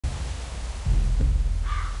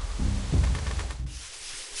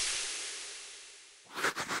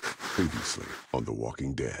Previously on The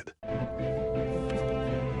Walking Dead.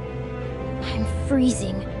 I'm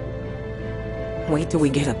freezing. Wait till we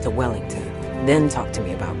get up to Wellington, then talk to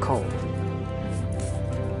me about coal.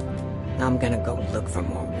 I'm gonna go look for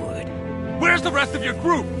more wood. Where's the rest of your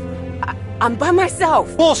group? I'm by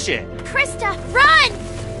myself! Bullshit! Krista, run!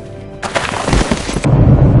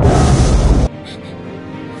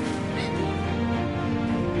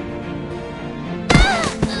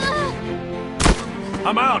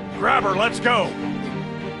 I'm out! Grab her, let's go!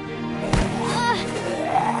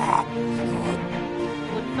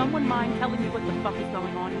 Would someone mind telling me what the fuck is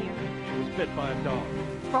going on here? She was bit by a dog.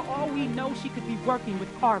 For all we know, she could be working with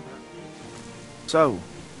Carver. So,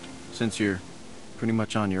 since you're pretty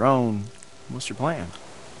much on your own, what's your plan?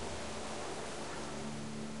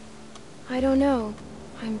 I don't know.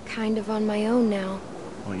 I'm kind of on my own now.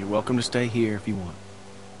 Well, you're welcome to stay here if you want.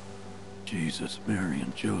 Jesus, Mary,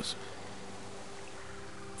 and Joseph.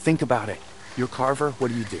 Think about it. You're Carver, what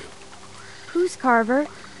do you do? Who's Carver?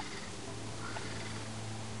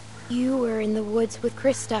 You were in the woods with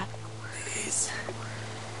Krista. Please.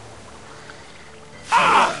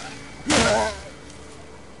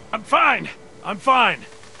 I'm fine! I'm fine!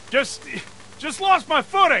 Just lost my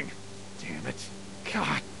footing! Damn it.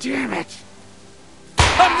 God damn it!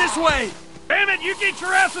 Come this way! Damn it, you get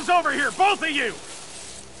your asses over here, both of you!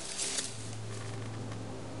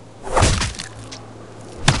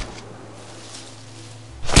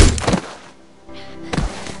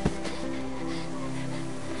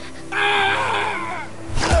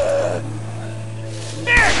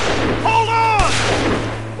 Nick! Hold on!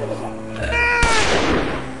 Nick!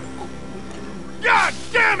 God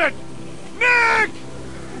damn it! Nick!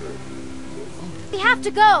 We have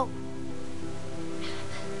to go!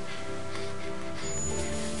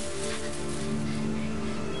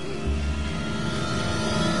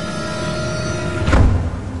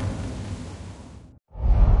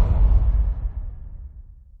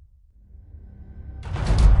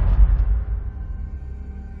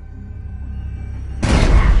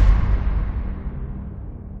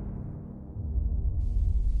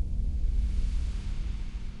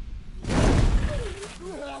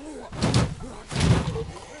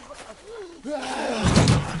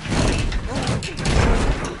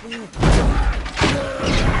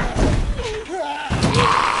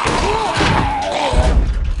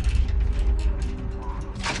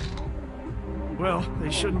 Well, they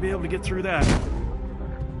shouldn't be able to get through that.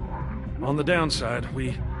 On the downside,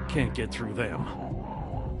 we can't get through them.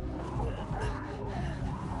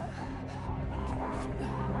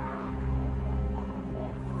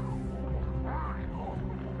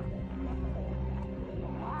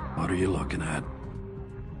 What are you looking at?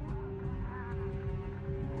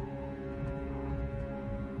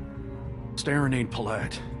 Staring ain't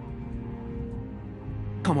polite.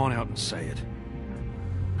 Come on out and say it.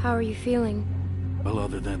 How are you feeling? Well,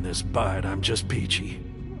 other than this bite, I'm just peachy.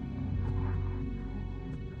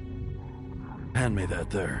 Hand me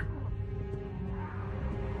that there.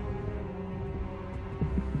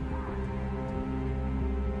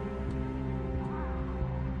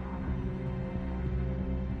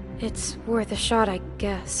 It's worth a shot, I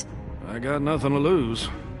guess. I got nothing to lose.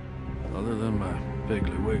 Other than my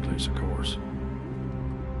Piggly Wigglies, of course.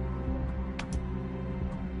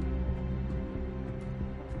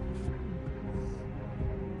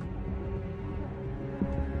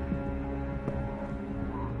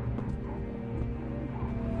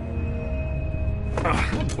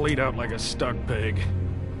 Bleed out like a stuck pig.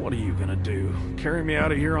 What are you gonna do? Carry me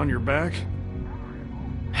out of here on your back?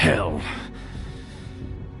 Hell.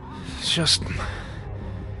 Just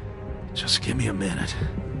give me a minute.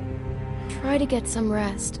 Try to get some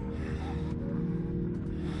rest.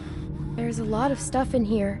 There's a lot of stuff in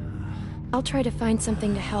here. I'll try to find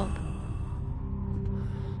something to help.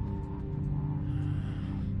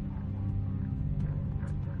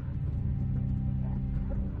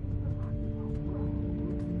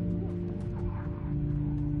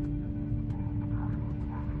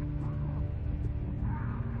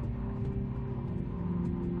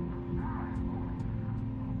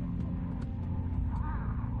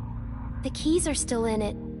 The keys are still in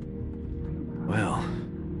it. Well,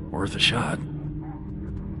 worth a shot.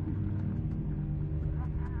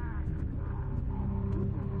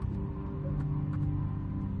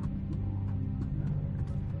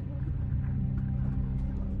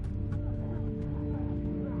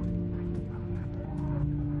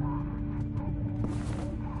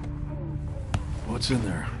 What's in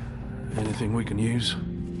there? Anything we can use?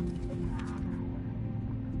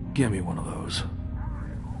 Give me one of those.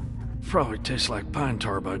 Probably tastes like pine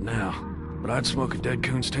tar by now, but I'd smoke a dead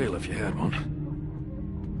coon's tail if you had one.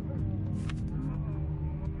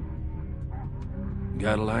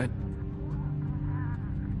 Got a light?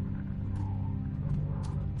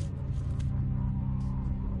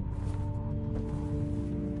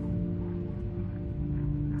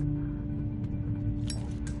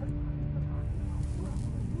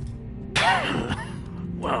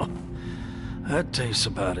 Well, that tastes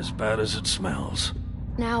about as bad as it smells.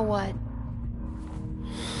 Now what?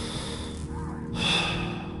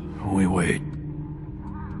 We wait.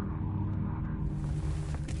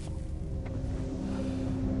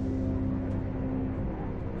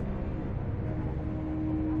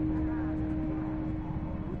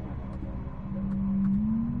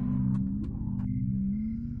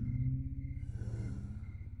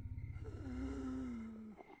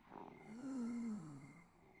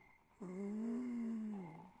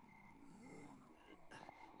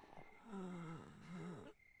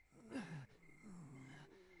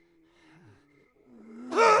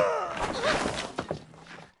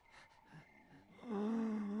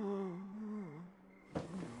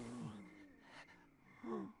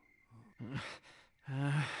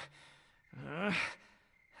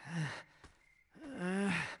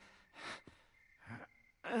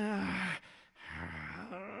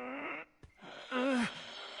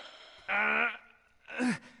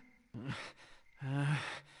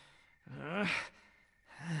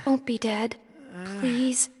 Don't be dead.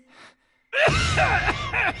 Please.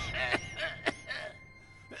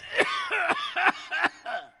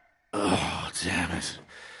 Oh, damn it.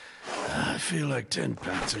 I feel like 10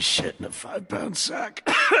 pounds of shit in a 5-pound sack.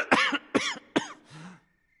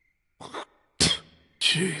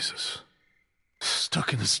 Jesus.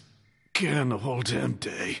 Stuck in this can the whole damn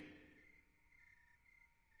day.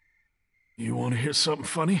 You want to hear something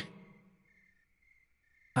funny?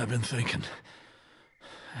 I've been thinking,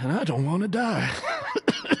 and I don't want to die.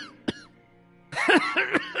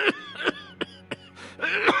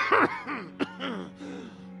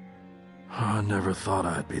 I never thought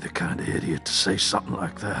I'd be the kind of idiot to say something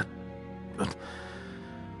like that, but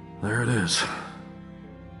there it is.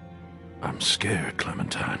 I'm scared,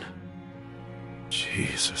 Clementine.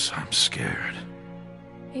 Jesus, I'm scared.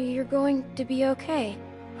 You're going to be okay.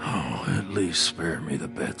 Oh, at least spare me the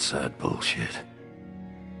bedside bullshit.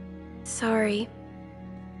 Sorry.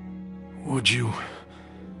 Would you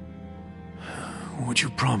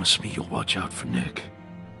promise me you'll watch out for Nick?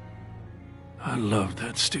 I love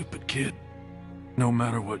that stupid kid. No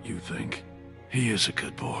matter what you think, he is a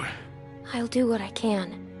good boy. I'll do what I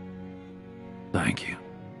can. Thank you.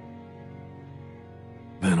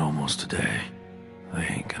 Been almost a day. They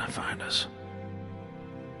ain't gonna find us.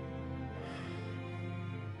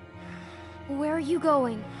 Where are you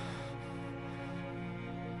going?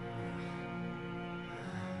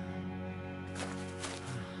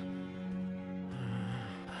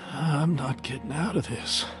 I'm not getting out of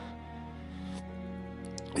this.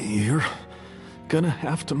 You're gonna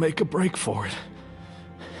have to make a break for it.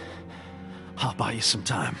 I'll buy you some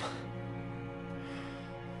time.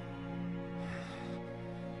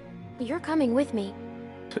 You're coming with me.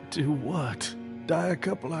 To do what? Die a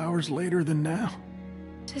couple hours later than now?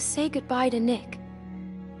 To say goodbye to Nick.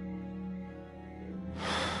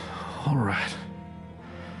 All right.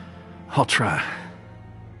 I'll try.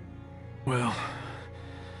 Well,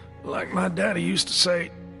 like my daddy used to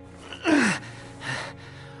say,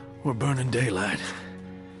 we're burning daylight.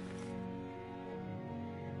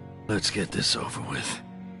 Let's get this over with.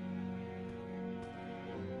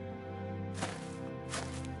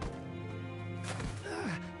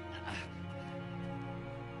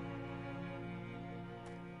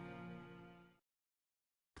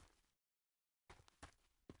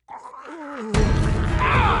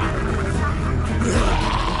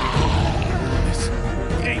 This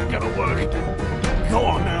ain't gonna work. Go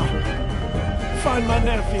on now. Find my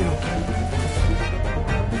nephew.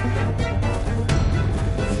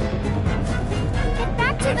 Get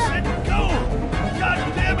back to the... Go!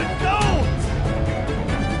 God damn it, go!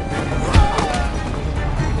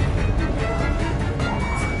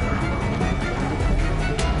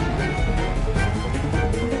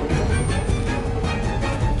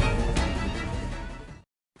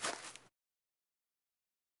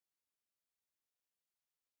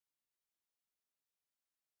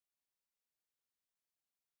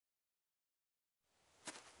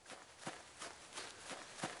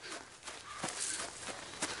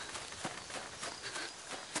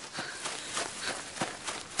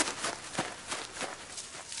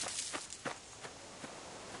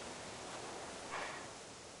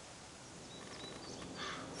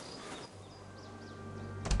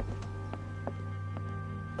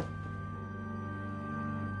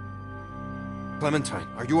 Clementine,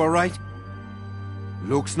 are you alright?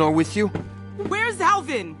 Luke's not with you? Where's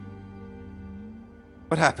Alvin?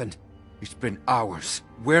 What happened? It's been hours.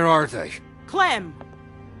 Where are they? Clem!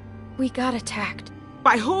 We got attacked.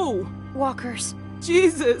 By who? Walkers.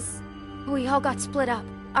 Jesus! We all got split up.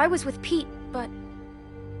 I was with Pete, but...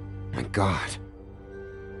 My God.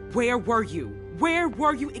 Where were you? Where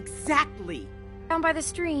were you exactly? Down by the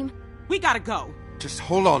stream. We gotta go. Just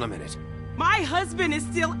hold on a minute. My husband is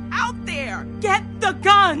still out there! Get the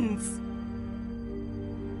guns!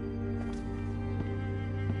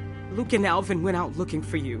 Luke and Alvin went out looking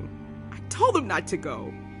for you. I told them not to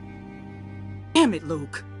go. Damn it,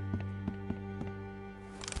 Luke.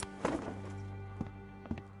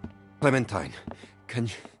 Clementine, can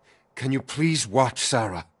you please watch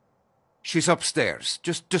Sarah? She's upstairs.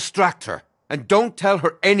 Just distract her. And don't tell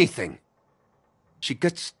her anything. She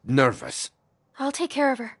gets nervous. I'll take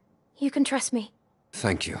care of her. You can trust me.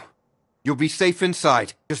 Thank you. You'll be safe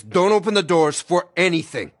inside. Just don't open the doors for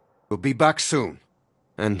anything. We'll be back soon.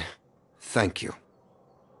 And thank you.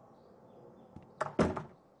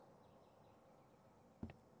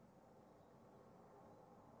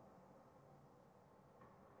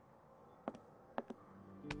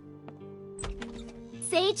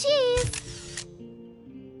 Say cheese!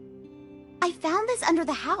 I found this under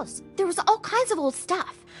the house. There was all kinds of old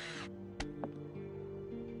stuff.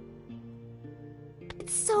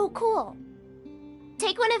 It's so cool.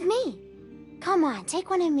 Take one of me. Come on, take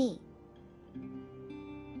one of me.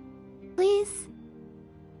 Please?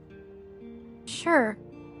 Sure.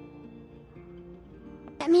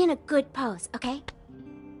 Get me in a good pose, okay?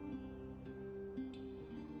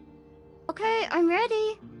 Okay, I'm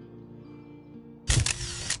ready.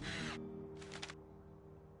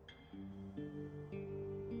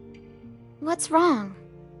 What's wrong?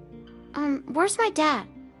 Where's my dad?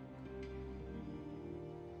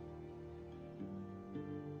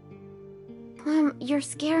 You're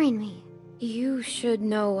scaring me. You should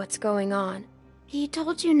know what's going on. He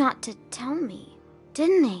told you not to tell me,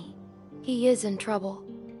 didn't he? He is in trouble.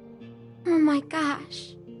 Oh my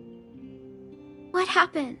gosh. What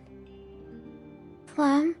happened?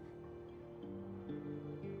 Clem?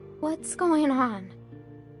 What's going on?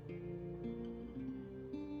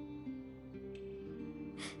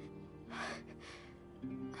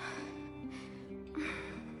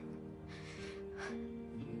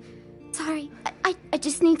 Sorry, I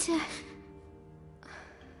just need to...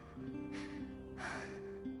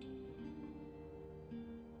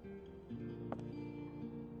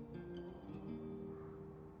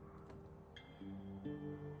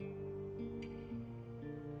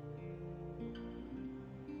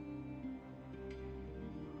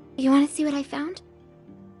 You want to see what I found?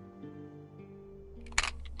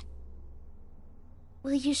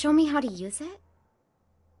 Will you show me how to use it?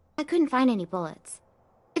 I couldn't find any bullets.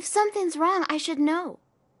 If something's wrong, I should know.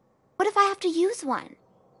 What if I have to use one?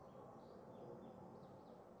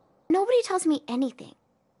 Nobody tells me anything.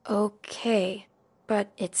 Okay,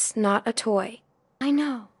 but it's not a toy. I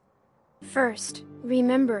know. First,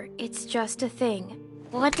 remember, it's just a thing.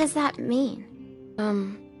 What does that mean?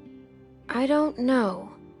 I don't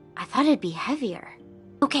know. I thought it'd be heavier.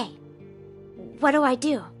 Okay, what do I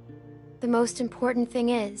do? The most important thing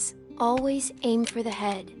is, always aim for the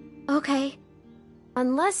head. Okay.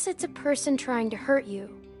 Unless it's a person trying to hurt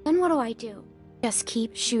you. Then what do I do? Just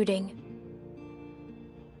keep shooting.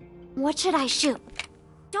 What should I shoot?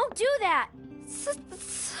 Don't do that!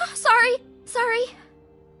 Sorry.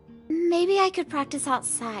 Maybe I could practice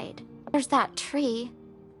outside. There's that tree.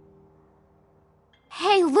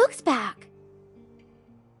 Hey, Luke's back!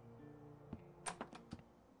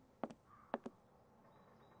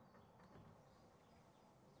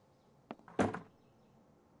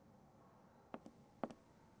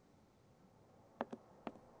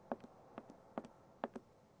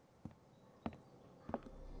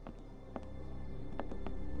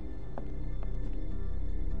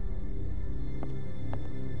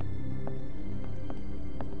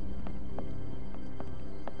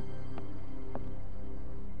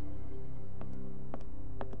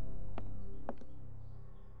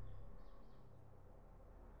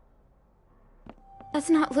 That's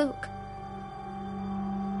not Luke.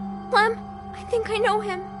 Clem, I think I know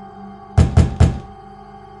him.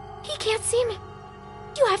 He can't see me.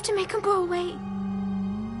 You have to make him go away.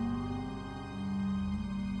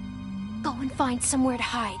 Go and find somewhere to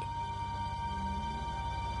hide.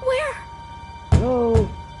 Where? Hello?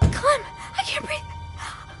 Clem, I can't breathe.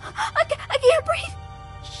 I can't breathe.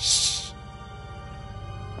 Shh.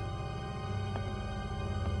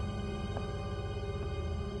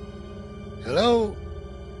 Hello?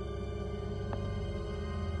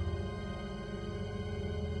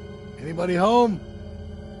 Anybody home?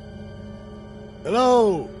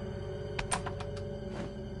 Hello?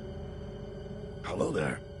 Hello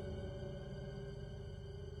there.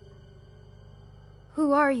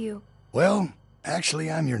 Who are you? Well, actually,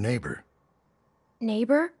 I'm your neighbor.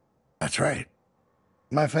 Neighbor? That's right.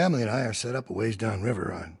 My family and I are set up a ways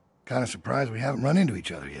downriver. I'm kind of surprised we haven't run into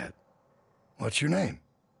each other yet. What's your name?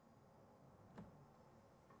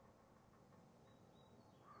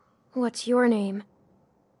 What's your name?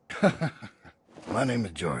 My name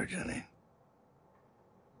is George, honey.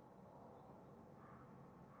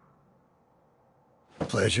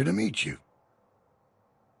 Pleasure to meet you.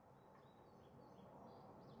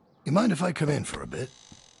 You mind if I come in for a bit?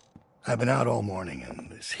 I've been out all morning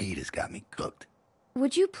and this heat has got me cooked.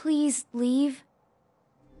 Would you please leave?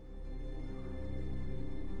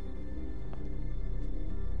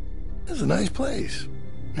 This is a nice place.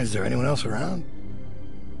 Is there anyone else around?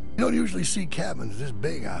 You don't usually see cabins this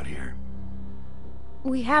big out here.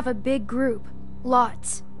 We have a big group.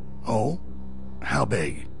 Lots. Oh? How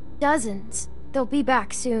big? Dozens. They'll be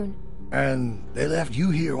back soon. And they left you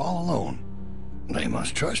here all alone. They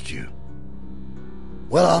must trust you.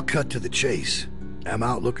 Well, I'll cut to the chase. I'm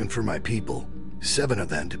out looking for my people. 7 of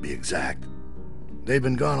them, to be exact. They've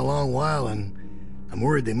been gone a long while, and I'm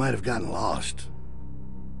worried they might have gotten lost.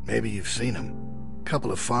 Maybe you've seen them. A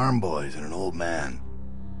couple of farm boys and an old man.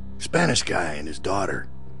 Spanish guy and his daughter.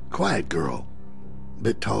 Quiet girl. A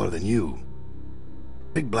bit taller than you.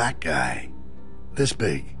 Big black guy. This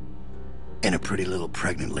big. And a pretty little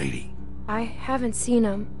pregnant lady. I haven't seen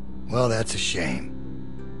him. Well, that's a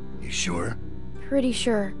shame. You sure? Pretty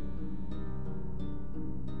sure.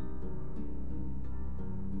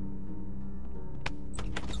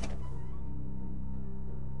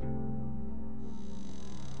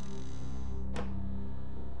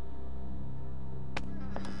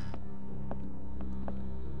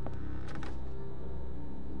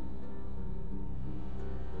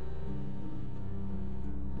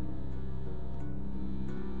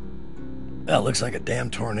 Well, looks like a damn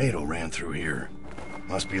tornado ran through here.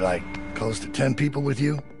 Must be like close to 10 people with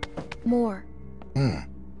you? More.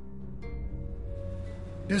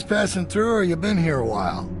 Just passing through, or you been here a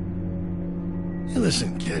while? Hey,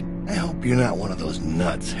 listen, kid, I hope you're not one of those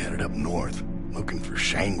nuts headed up north, looking for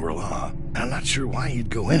Shangri-La. I'm not sure why you'd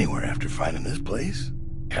go anywhere after finding this place.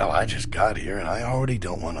 Hell, I just got here, and I already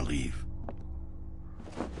don't want to leave.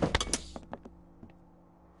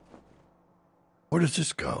 Where does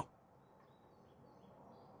this go?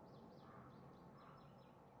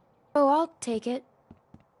 Oh, I'll take it.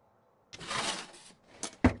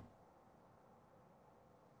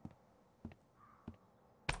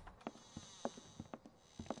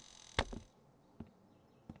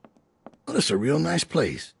 Well, it's a real nice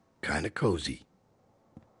place. Kinda cozy.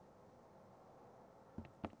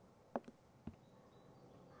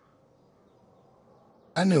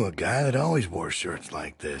 I knew a guy that always wore shirts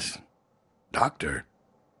like this. Doctor.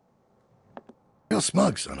 Real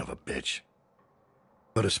smug son of a bitch.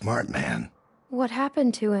 But a smart man. What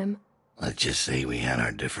happened to him? Let's just say we had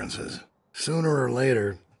our differences. Sooner or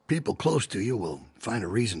later, people close to you will find a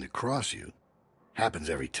reason to cross you. Happens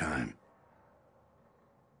every time.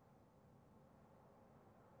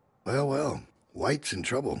 Well, White's in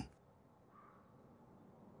trouble.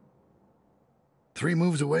 3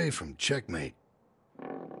 moves away from checkmate.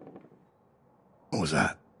 What was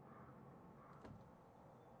that?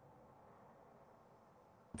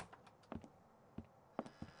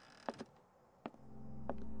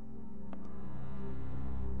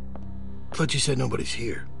 Thought you said nobody's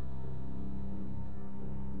here.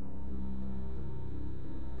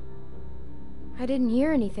 I didn't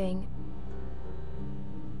hear anything.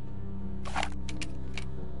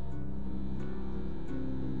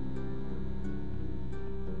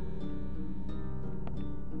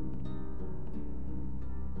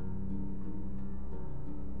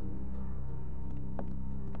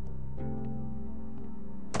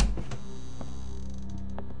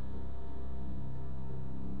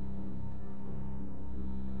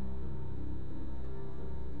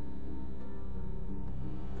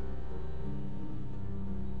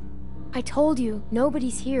 I told you,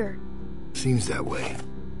 nobody's here. Seems that way.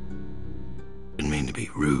 Didn't mean to be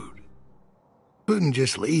rude. Couldn't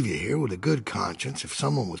just leave you here with a good conscience if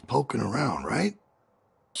someone was poking around, right?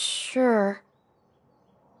 Sure.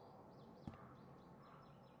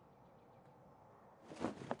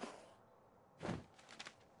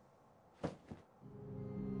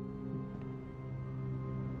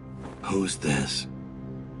 Who's this?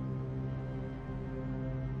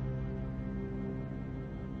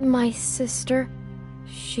 My sister.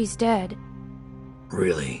 She's dead.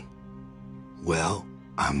 Really? Well,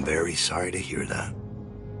 I'm very sorry to hear that.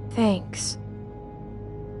 Thanks.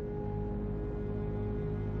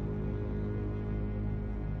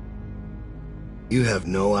 You have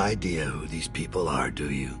no idea who these people are,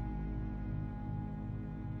 do you?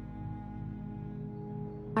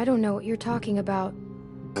 I don't know what you're talking about.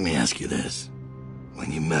 Let me ask you this.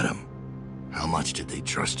 When you met them, how much did they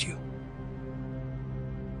trust you?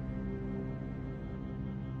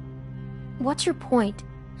 What's your point?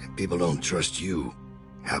 If people don't trust you,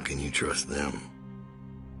 how can you trust them?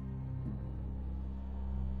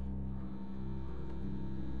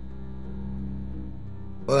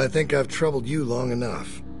 Well, I think I've troubled you long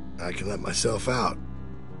enough. I can let myself out.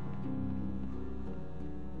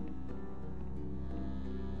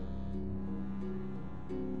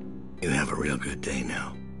 You have a real good day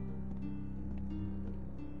now.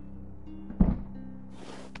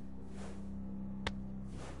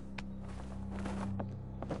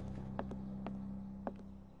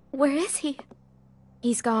 Where is he?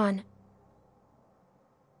 He's gone.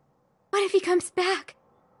 What if he comes back?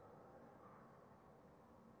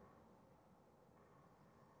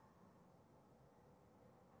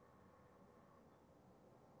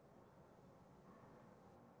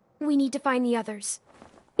 We need to find the others.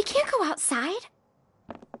 We can't go outside.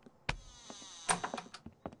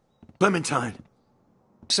 Clementine,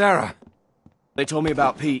 Sarah! they told me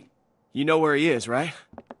about Pete. You know where he is, right?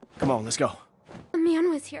 Come on, let's go. A man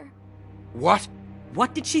was here. What?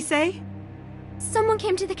 What did she say? Someone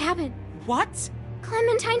came to the cabin. What?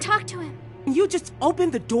 Clementine talked to him. You just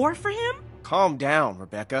opened the door for him? Calm down,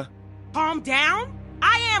 Rebecca. Calm down?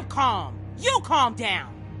 I am calm. You calm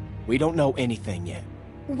down. We don't know anything yet.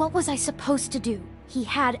 What was I supposed to do? He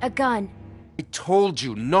had a gun. I told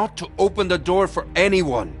you not to open the door for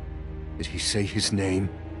anyone. Did he say his name?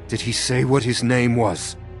 Did he say what his name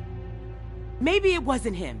was? Maybe it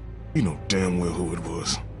wasn't him. You know damn well who it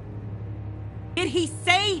was. Did he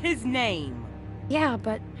say his name? Yeah,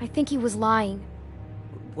 but I think he was lying.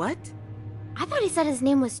 What? I thought he said his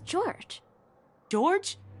name was George.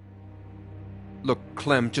 George? Look,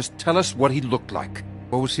 Clem, just tell us what he looked like.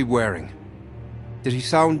 What was he wearing? Did he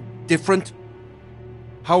sound different?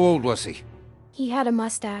 How old was he? He had a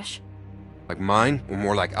mustache. Like mine, or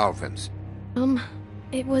more like Alvin's?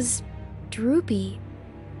 It was droopy.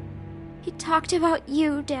 He talked about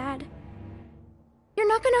you, Dad. You're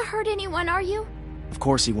not gonna hurt anyone, are you? Of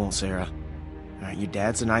course he won't, Sarah. Your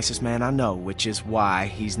dad's the nicest man I know, which is why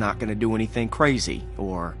he's not gonna do anything crazy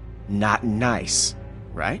or not nice,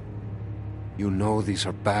 right? You know these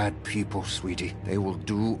are bad people, sweetie. They will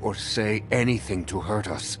do or say anything to hurt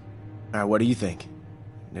us. Alright, what do you think?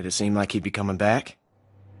 Did it seem like he'd be coming back?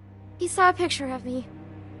 He saw a picture of me.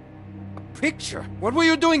 A picture? What were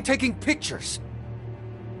you doing taking pictures?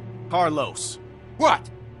 Carlos, What?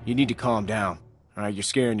 you need to calm down. Alright, you're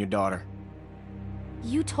scaring your daughter.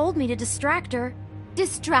 You told me to distract her.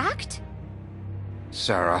 Distract?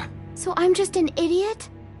 Sarah. So I'm just an idiot?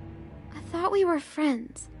 I thought we were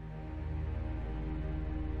friends.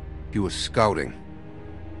 He was scouting.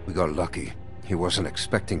 We got lucky. He wasn't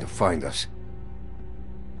expecting to find us.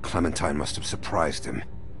 Clementine must have surprised him.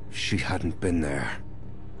 If she hadn't been there.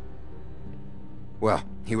 Well,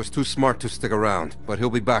 he was too smart to stick around, but he'll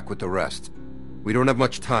be back with the rest. We don't have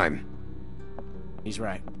much time. He's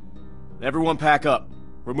right. Everyone pack up.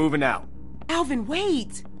 We're moving out. Alvin,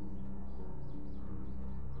 wait!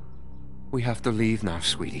 We have to leave now,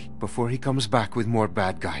 sweetie, before he comes back with more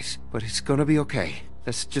bad guys. But it's gonna be okay.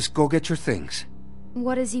 Let's just go get your things.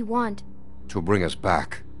 What does he want? To bring us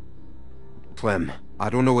back. Clem, I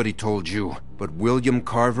don't know what he told you, but William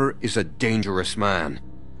Carver is a dangerous man.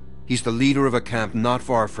 He's the leader of a camp not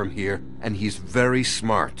far from here, and he's very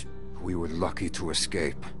smart. We were lucky to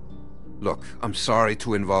escape. Look, I'm sorry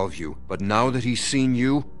to involve you, but now that he's seen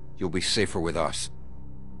you, you'll be safer with us.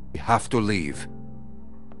 We have to leave.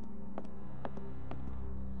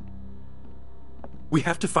 We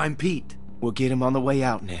have to find Pete. We'll get him on the way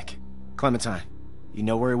out, Nick. Clementine, you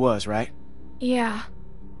know where he was, right? Yeah.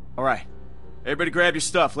 Alright. Everybody grab your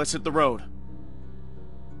stuff. Let's hit the road.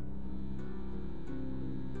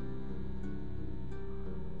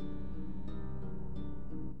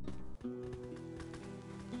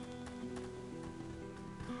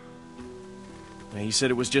 Now, you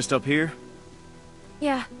said it was just up here?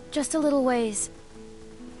 Yeah, just a little ways.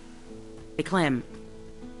 Hey, Clem.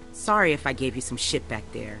 Sorry if I gave you some shit back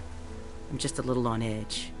there. I'm just a little on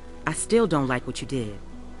edge. I still don't like what you did.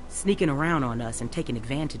 Sneaking around on us and taking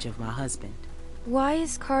advantage of my husband. Why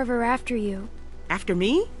is Carver after you? After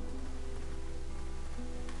me?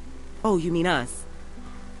 Oh, you mean us?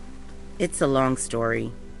 It's a long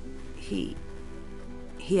story. He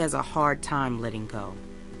has a hard time letting go.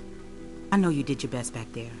 I know you did your best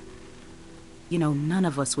back there. You know, none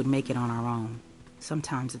of us would make it on our own.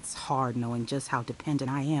 Sometimes it's hard knowing just how dependent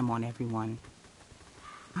I am on everyone.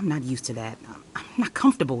 I'm not used to that. I'm not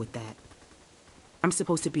comfortable with that. I'm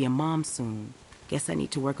supposed to be a mom soon. Guess I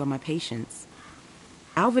need to work on my patience.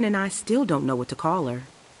 Alvin and I still don't know what to call her.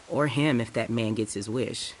 Or him if that man gets his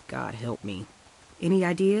wish. God help me. Any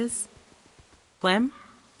ideas? Clem?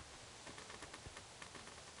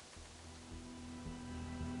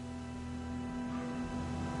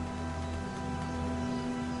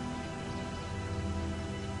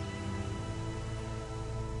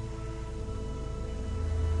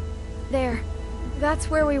 There. That's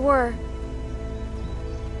where we were.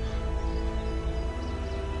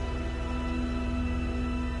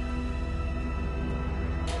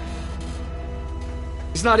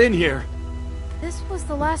 He's not in here. This was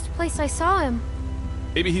the last place I saw him.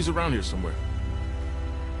 Maybe he's around here somewhere.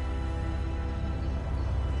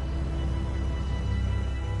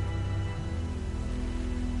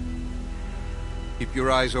 Keep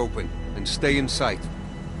your eyes open and stay in sight.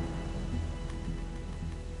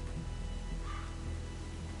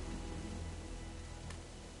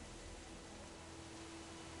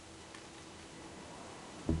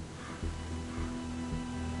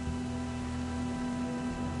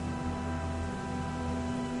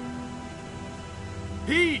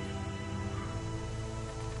 Pete!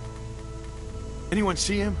 Anyone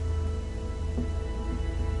see him?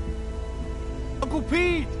 Uncle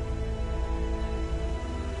Pete!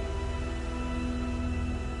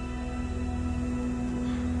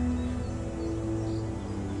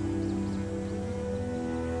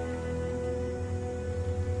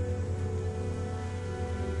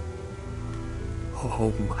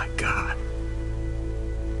 Oh my God.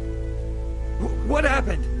 What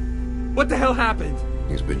happened? What the hell happened?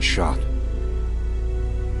 He's been shot.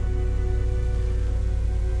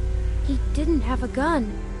 He didn't have a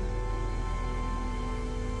gun.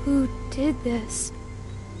 Who did this?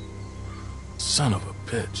 Son of a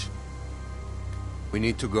bitch. We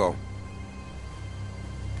need to go.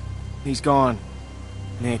 He's gone.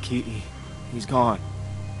 Nick, he's gone.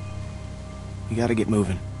 You gotta get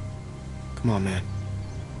moving. Come on, man.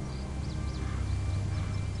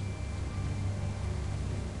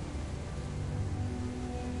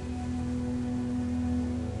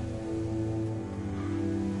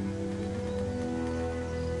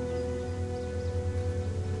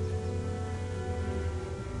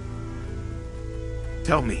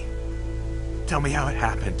 Tell me. Tell me how it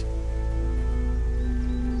happened.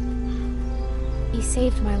 He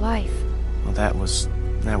saved my life. Well, that was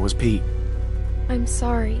Pete. I'm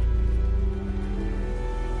sorry.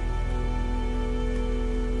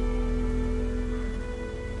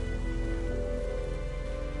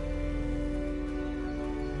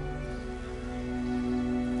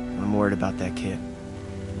 I'm worried about that kid.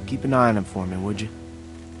 Keep an eye on him for me, would you?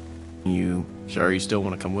 You sure you still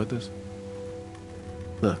want to come with us?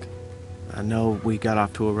 Look, I know we got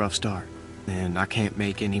off to a rough start, and I can't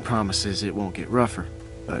make any promises it won't get rougher,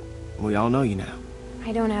 but we all know you now.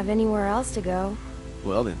 I don't have anywhere else to go.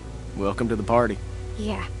 Well then, welcome to the party.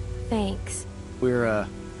 Yeah, thanks. We're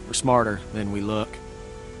smarter than we look.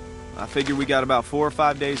 I figure we got about 4 or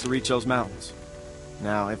 5 days to reach those mountains.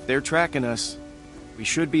 Now, if they're tracking us, we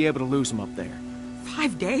should be able to lose them up there.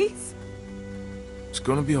 5 days? It's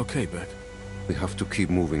gonna be okay, Beck. We have to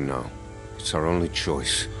keep moving now. It's our only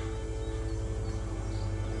choice.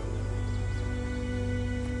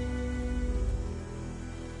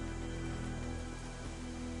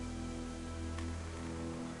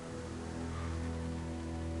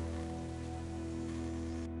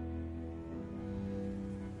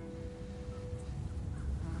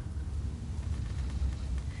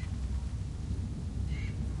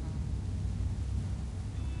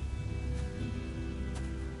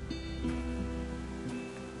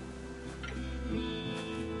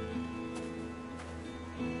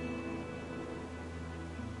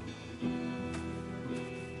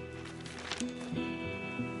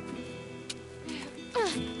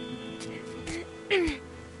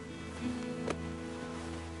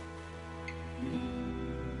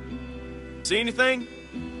 See anything?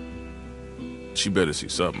 She better see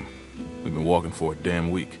something. We've been walking for a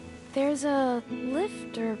damn week. There's a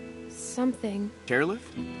lift or something. Chairlift?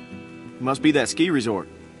 Must be that ski resort.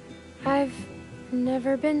 I've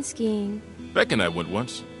never been skiing. Beck and I went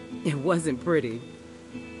once. It wasn't pretty.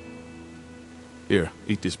 Here,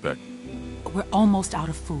 eat this, Beck. We're almost out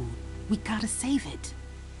of food. We gotta save it.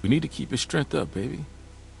 We need to keep his strength up, baby.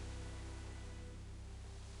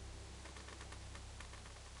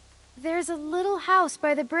 There's a little house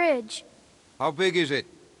by the bridge. How big is it?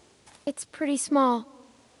 It's pretty small.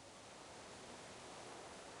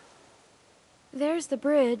 There's the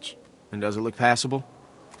bridge. And does it look passable?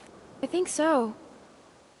 I think so.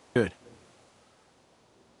 Good.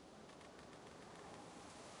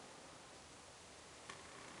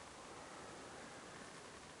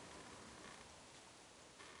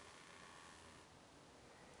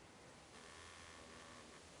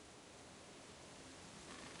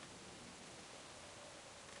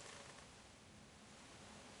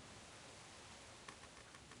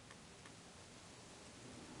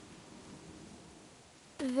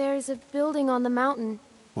 There's a building on the mountain.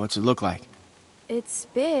 What's it look like? It's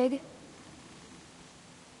big.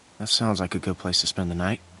 That sounds like a good place to spend the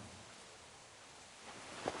night.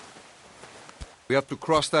 We have to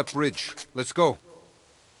cross that bridge. Let's go.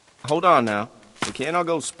 Hold on now. We can't all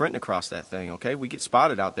go sprinting across that thing, okay? We get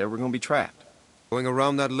spotted out there, we're gonna be trapped. Going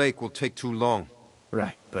around that lake will take too long.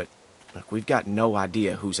 Right, but look, we've got no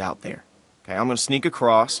idea who's out there. Okay, I'm gonna sneak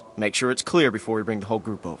across, make sure it's clear before we bring the whole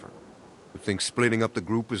group over. You think splitting up the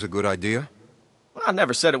group is a good idea? Well, I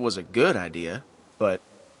never said it was a good idea, but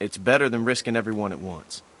it's better than risking everyone at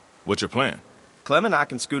once. What's your plan? Clem and I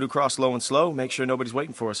can scoot across low and slow, make sure nobody's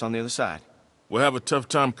waiting for us on the other side. We'll have a tough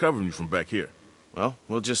time covering you from back here. Well,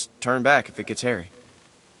 we'll just turn back if it gets hairy.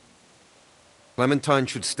 Clementine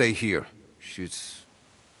should stay here. She's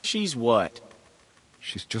what?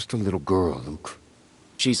 She's just a little girl, Luke.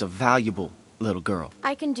 She's a valuable little girl.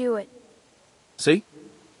 I can do it. See?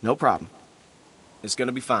 No problem. It's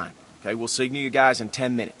gonna be fine. Okay, we'll signal you guys in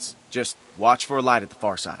 10 minutes. Just watch for a light at the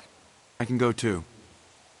far side. I can go too.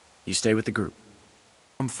 You stay with the group.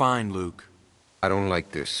 I'm fine, Luke. I don't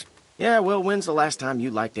like this. Yeah, well, when's the last time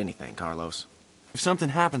you liked anything, Carlos? If something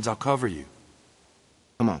happens, I'll cover you.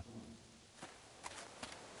 Come on.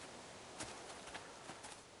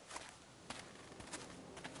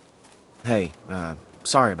 Hey,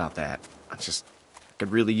 sorry about that. I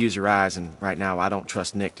could really use your eyes, and right now I don't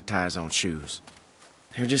trust Nick to tie his own shoes.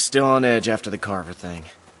 They're just still on edge after the Carver thing.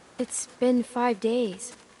 It's been 5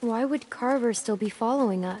 days. Why would Carver still be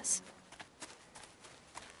following us?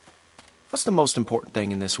 What's the most important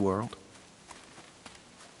thing in this world?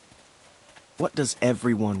 What does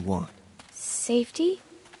everyone want? Safety?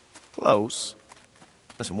 Close.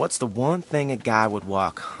 Listen, what's the one thing a guy would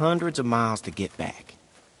walk hundreds of miles to get back?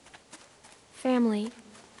 Family.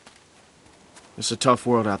 It's a tough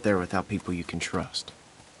world out there without people you can trust.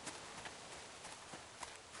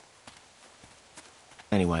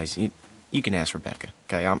 Anyways, you can ask Rebecca,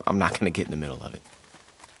 okay? I'm not gonna get in the middle of it.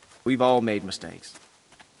 We've all made mistakes.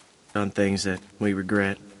 Done things that we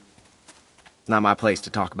regret. It's not my place to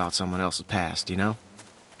talk about someone else's past, you know?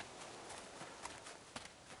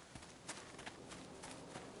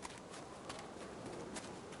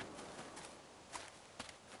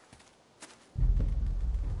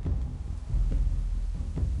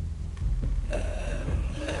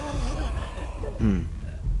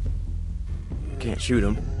 Can't shoot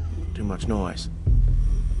them. Too much noise.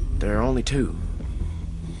 There are only 2.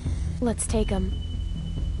 Let's take them.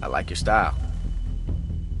 I like your style.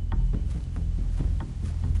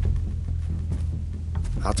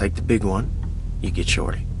 I'll take the big one. You get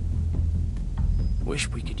Shorty. Wish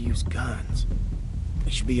we could use guns. We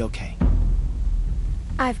should be okay.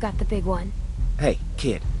 I've got the big one. Hey,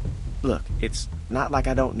 kid. Look, it's not like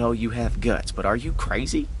I don't know you have guts, but are you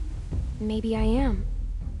crazy? Maybe I am.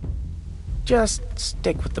 Just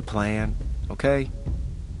stick with the plan, okay?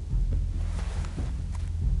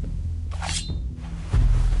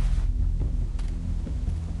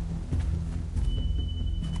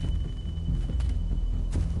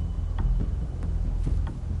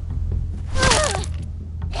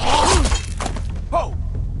 Whoa!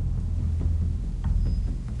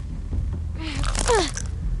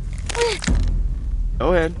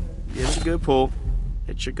 Go ahead. Give it a good pull.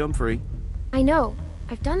 It should come free. I know.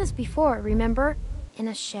 I've done this before, remember? In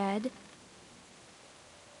a shed.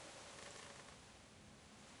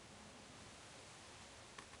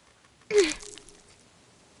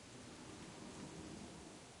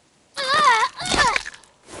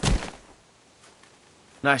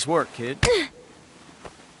 Nice work, kid.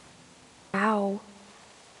 Ow.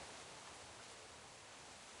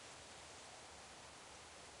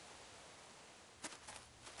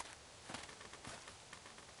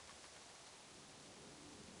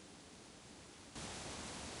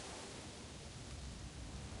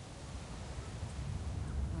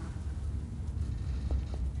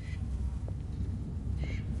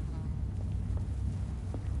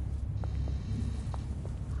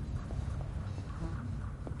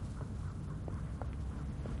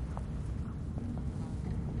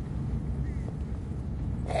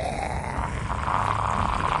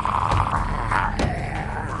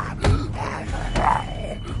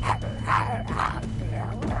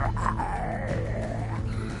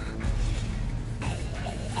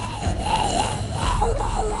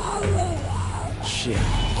 Shit.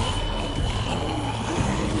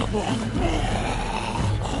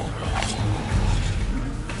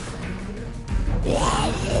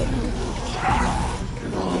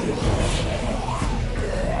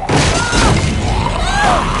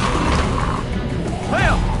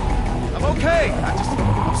 Clem! I'm okay.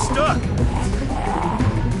 I'm stuck.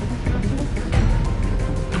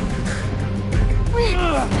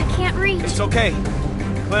 Okay.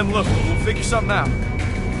 Clem, look, we'll figure something out.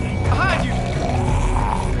 Behind you!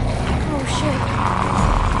 Oh, shit.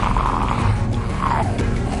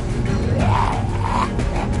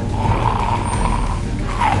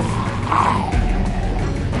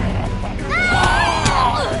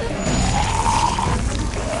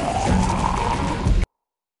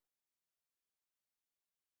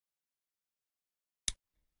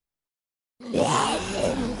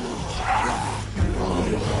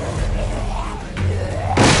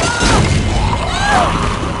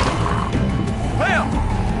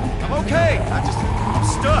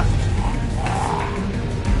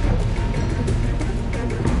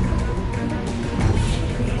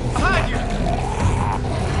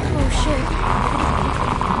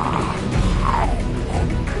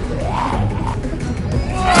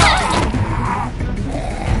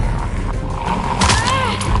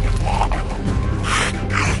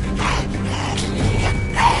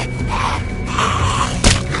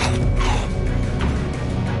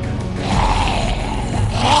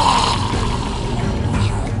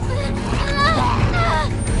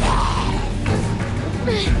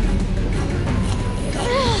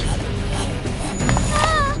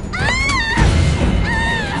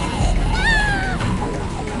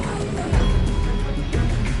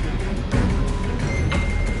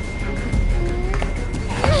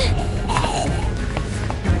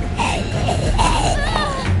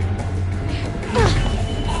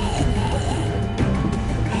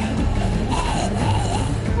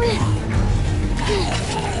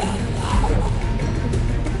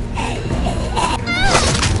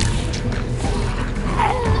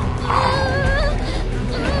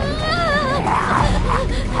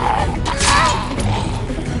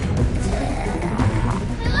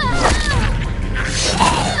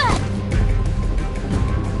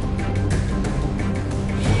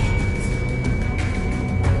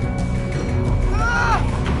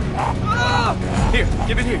 Here,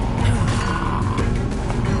 give it here.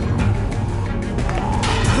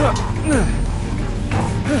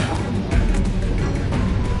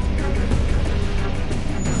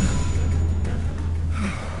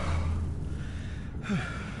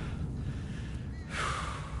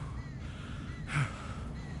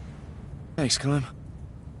 Thanks, Clem.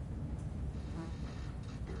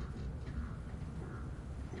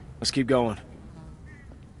 Let's keep going.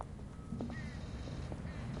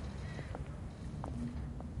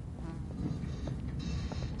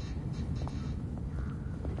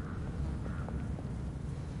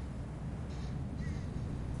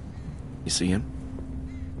 You see him?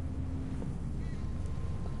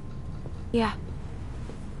 Yeah.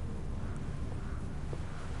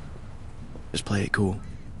 Just play it cool.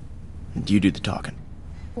 And you do the talking.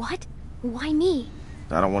 What? Why me?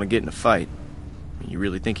 I don't want to get in a fight. You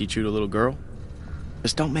really think he'd shoot a little girl?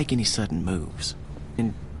 Just don't make any sudden moves.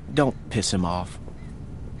 And don't piss him off.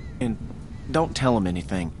 And don't tell him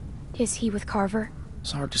anything. Is he with Carver?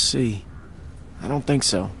 It's hard to see. I don't think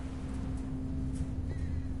so.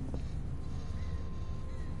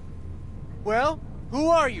 Well, who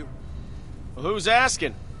are you? Well, who's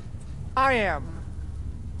asking? I am.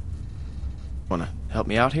 Wanna help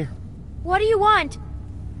me out here? What do you want?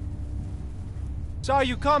 Saw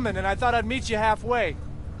you coming, and I thought I'd meet you halfway.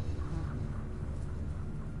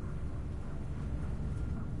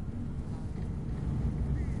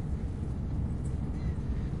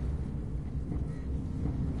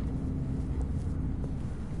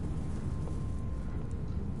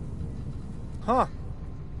 Huh.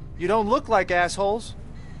 You don't look like assholes.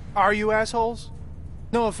 Are you assholes?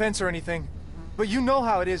 No offense or anything, but you know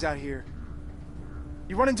how it is out here.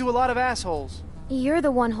 You run into a lot of assholes. You're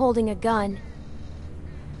the one holding a gun.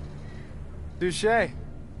 Touché.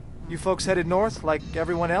 You folks headed north like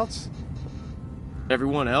everyone else?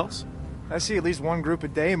 Everyone else? I see at least one group a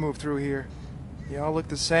day move through here. You all look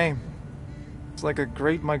the same. It's like a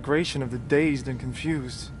great migration of the dazed and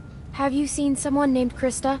confused. Have you seen someone named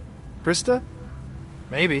Krista? Krista?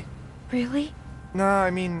 Maybe. Really? No,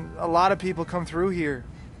 I mean, a lot of people come through here.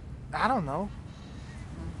 I don't know.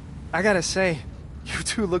 I gotta say, you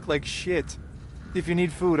two look like shit. If you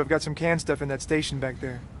need food, I've got some canned stuff in that station back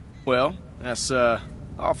there. Well, that's,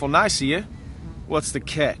 awful nice of you. What's the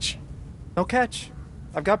catch? No catch.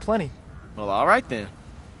 I've got plenty. Well, all right then.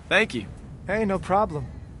 Thank you. Hey, no problem.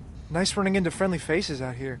 Nice running into friendly faces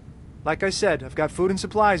out here. Like I said, I've got food and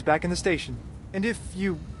supplies back in the station. And if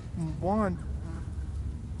you want...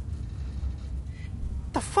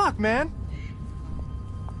 What the fuck, man?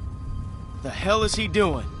 The hell is he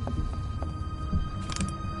doing?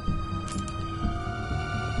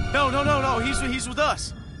 No, he's with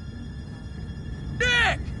us.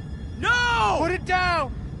 Nick! No! Put it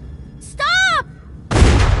down! Stop!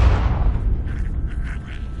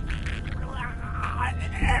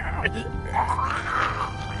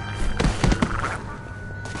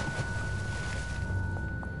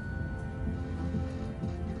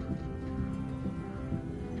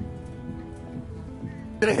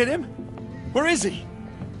 gonna hit him? Where is he?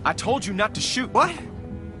 I told you not to shoot. What?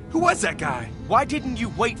 Who was that guy? Why didn't you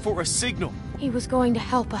wait for a signal? He was going to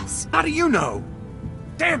help us. How do you know?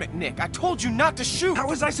 Damn it, Nick. I told you not to shoot. How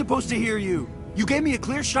was I supposed to hear you? You gave me a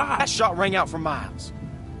clear shot. That shot rang out for miles.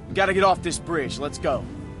 We gotta get off this bridge. Let's go.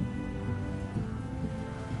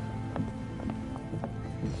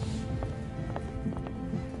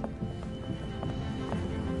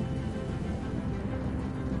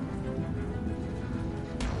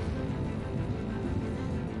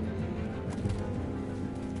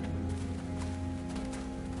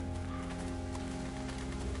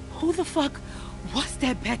 Who the fuck was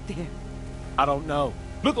that back there? I don't know.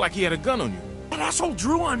 Looked like he had a gun on you. That asshole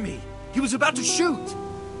drew on me. He was about to shoot.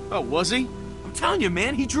 Oh, was he? I'm telling you,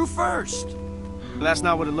 man, he drew first. That's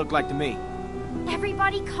not what it looked like to me.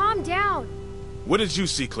 Everybody calm down. What did you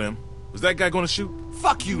see, Clem? Was that guy gonna shoot?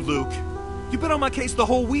 Fuck you, Luke. You've been on my case the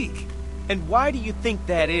whole week. And why do you think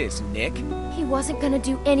that is, Nick? He wasn't gonna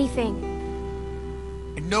do anything.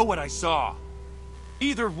 I know what I saw.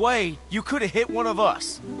 Either way, you could have hit one of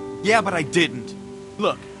us. Yeah, but I didn't.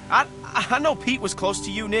 Look, I know Pete was close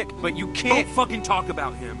to you, Nick, but you can't... Don't fucking talk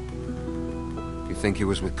about him. You think he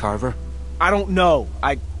was with Carver? I don't know.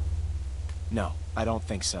 No, I don't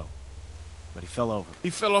think so. But he fell over. He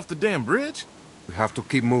fell off the damn bridge? We have to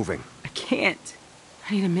keep moving. I can't.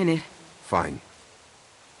 I need a minute. Fine.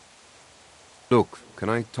 Luke, can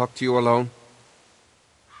I talk to you alone?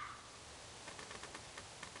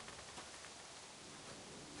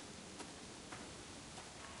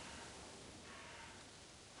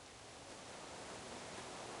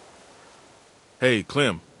 Hey,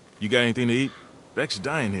 Clem, you got anything to eat? Beck's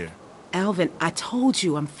dying here. Alvin, I told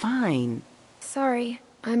you I'm fine. Sorry,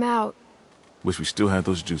 I'm out. Wish we still had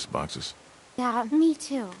those juice boxes. Yeah, me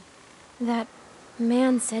too. That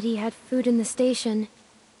man said he had food in the station.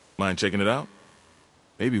 Mind checking it out?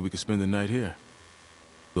 Maybe we could spend the night here.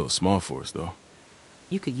 A little small for us, though.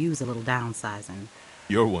 You could use a little downsizing.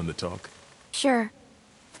 You're one to talk. Sure.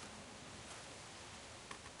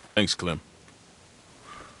 Thanks, Clem.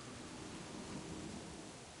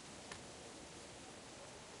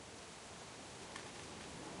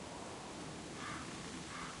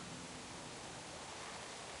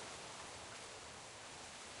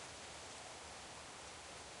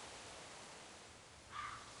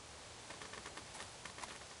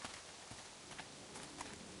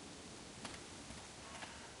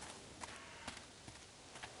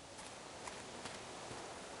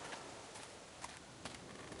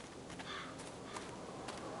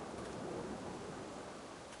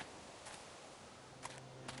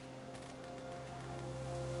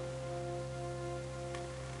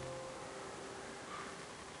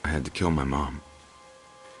 I had to kill my mom.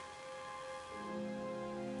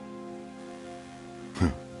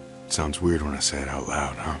 Sounds weird when I say it out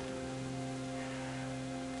loud, huh?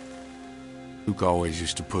 Luke always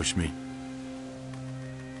used to push me.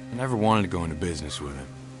 I never wanted to go into business with him.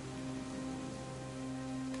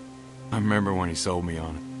 I remember when he sold me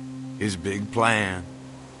on it. His big plan.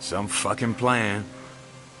 Some fucking plan.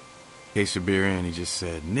 Case of beer in, he just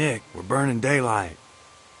said, "Nick, we're burning daylight."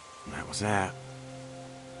 And that was that.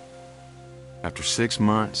 After 6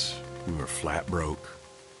 months, we were flat broke.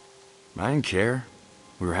 I didn't care.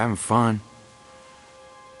 We were having fun.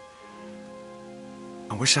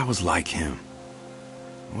 I wish I was like him.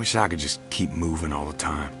 I wish I could just keep moving all the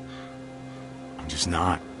time. I'm just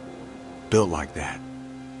not built like that.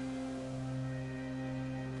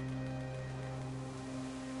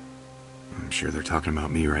 I'm sure they're talking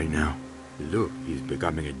about me right now. Look, he's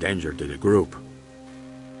becoming a danger to the group.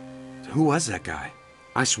 Who was that guy?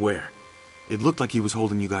 I swear. It looked like he was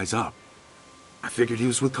holding you guys up. I figured he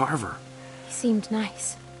was with Carver. He seemed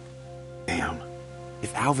nice. Damn.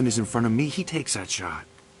 If Alvin is in front of me, he takes that shot.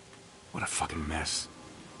 What a fucking mess.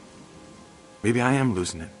 Maybe I am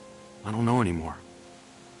losing it. I don't know anymore.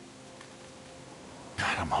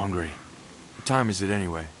 God, I'm hungry. What time is it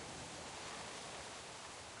anyway?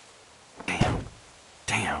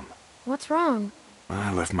 Damn. What's wrong?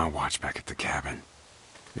 I left my watch back at the cabin.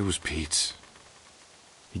 It was Pete's.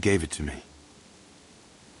 He gave it to me.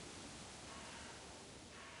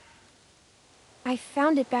 I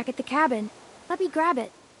found it back at the cabin. Let me grab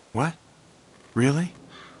it. What? Really?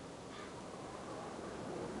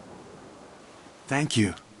 Thank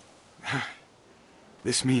you.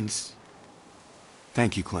 This means...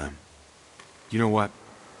 Thank you, Clem. You know what?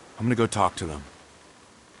 I'm gonna go talk to them.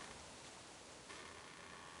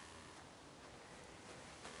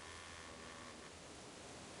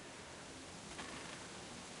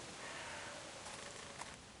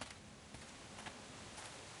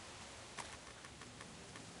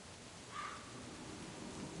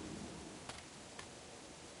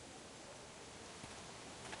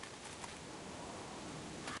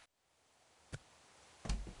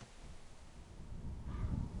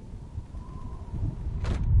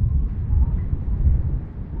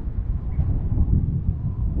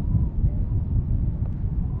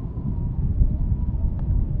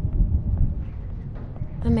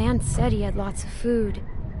 The man said he had lots of food.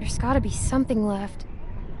 There's gotta be something left.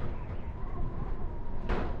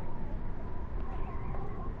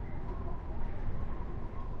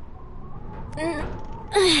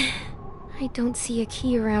 I don't see a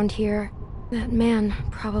key around here. That man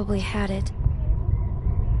probably had it.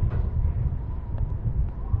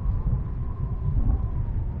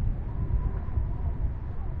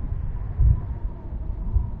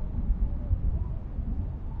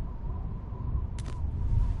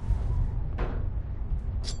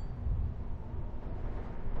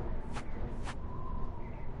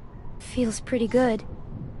 Feels pretty good.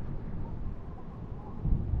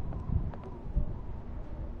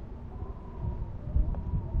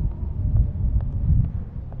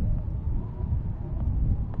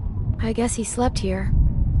 I guess he slept here.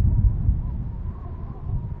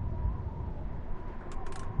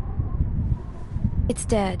 It's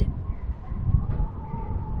dead.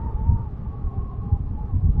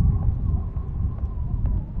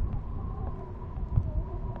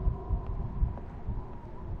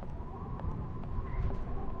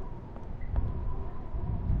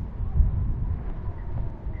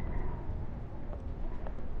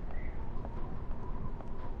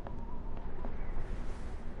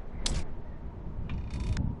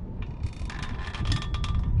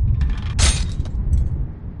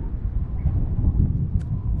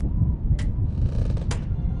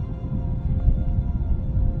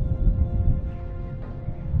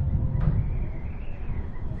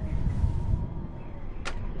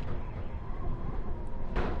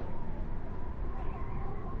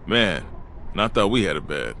 Man, and I thought we had it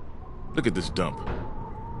bad. Look at this dump.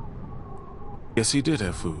 Guess he did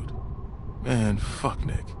have food. Man, fuck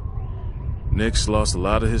Nick. Nick's lost a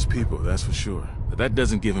lot of his people, that's for sure. But that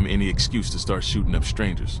doesn't give him any excuse to start shooting up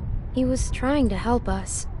strangers. He was trying to help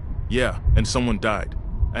us. Yeah, and someone died.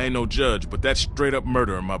 I ain't no judge, but that's straight up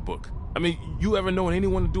murder in my book. I mean, you ever known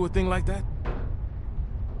anyone to do a thing like that?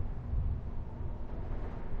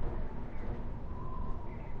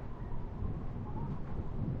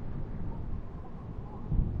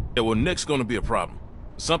 Yeah, well, Nick's gonna be a problem.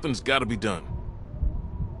 Something's gotta be done.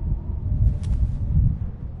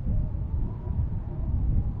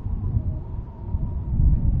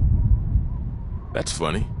 That's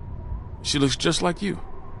funny. She looks just like you.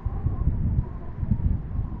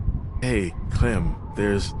 Hey, Clem,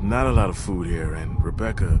 there's not a lot of food here, and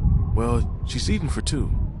Rebecca, well, she's eating for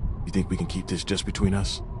two. You think we can keep this just between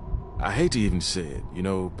us? I hate to even say it, you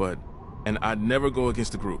know, but... And I'd never go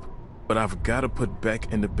against the group. But I've got to put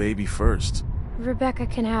Beck and the baby first. Rebecca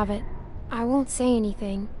can have it. I won't say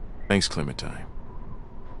anything. Thanks, Clementine.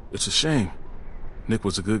 It's a shame. Nick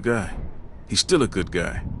was a good guy. He's still a good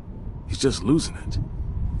guy. He's just losing it.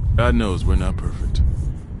 God knows we're not perfect.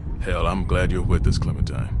 Hell, I'm glad you're with us,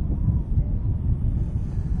 Clementine.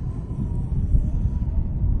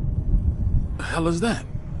 The hell is that?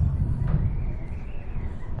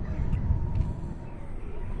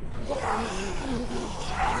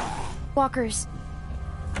 Walkers.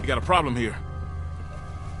 You got a problem here.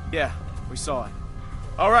 Yeah, we saw it.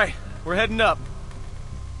 All right, we're heading up.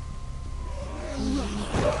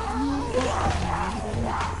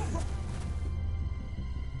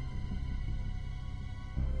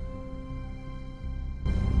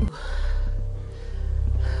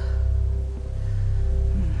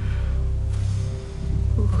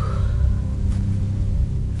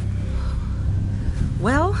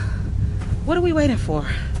 Well, what are we waiting for?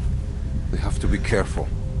 We have to be careful.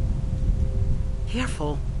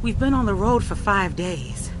 Careful? We've been on the road for 5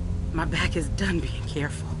 days. My back is done being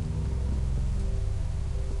careful.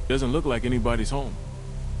 Doesn't look like anybody's home.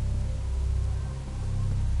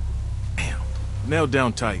 Damn. Nailed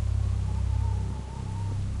down tight.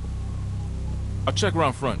 I'll check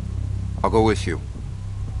around front. I'll go with you.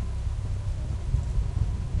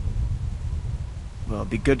 Well, it'd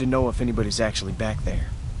be good to know if anybody's actually back there.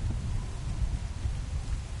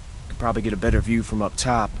 Could probably get a better view from up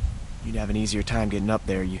top. You'd have an easier time getting up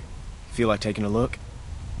there. You feel like taking a look?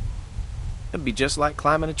 It'd be just like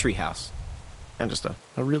climbing a treehouse. And just a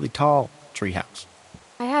really tall treehouse.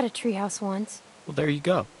 I had a treehouse once. Well, there you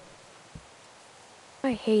go.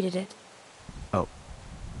 I hated it. Oh.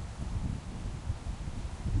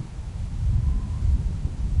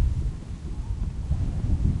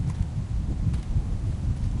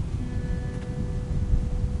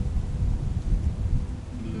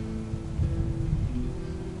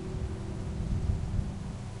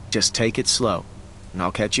 Just take it slow, and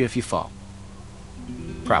I'll catch you if you fall.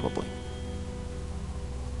 Probably.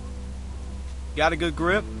 Got a good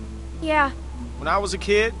grip? Yeah. When I was a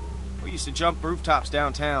kid, we used to jump rooftops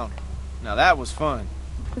downtown. Now that was fun.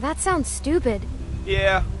 That sounds stupid.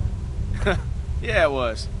 Yeah. Yeah, it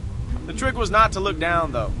was. The trick was not to look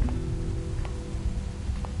down, though.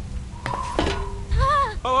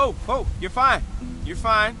 Oh, you're fine. You're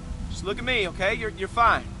fine. Just look at me, okay? You're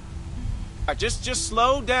fine. All right, just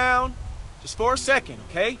slow down. Just for a second,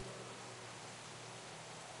 okay?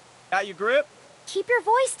 Got your grip? Keep your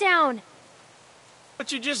voice down.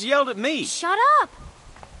 But you just yelled at me. Shut up.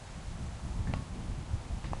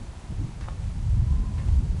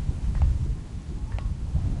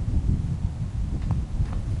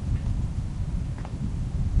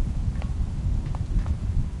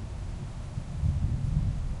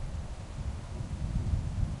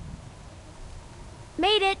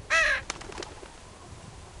 Made it.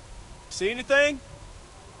 See anything?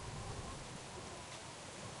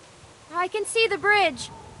 I can see the bridge.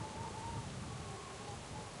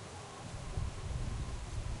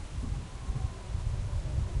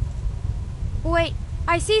 Wait,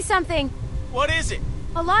 I see something. What is it?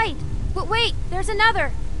 A light. But wait, there's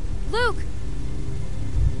another. Luke!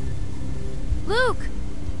 Luke!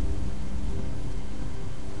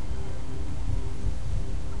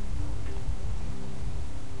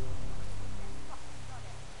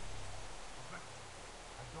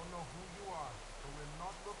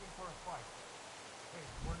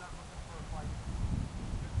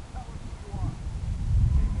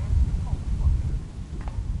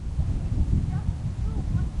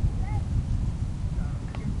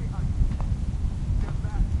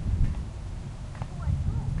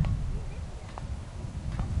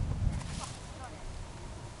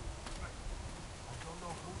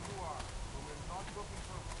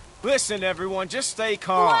 Listen, everyone, just stay Who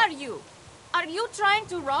calm. are you? Are you trying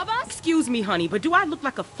to rob us? Excuse me, honey, but do I look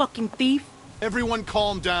like a fucking thief? Everyone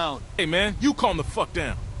calm down. Hey, man, you calm the fuck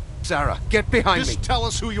down. Sarah, get behind me. Just tell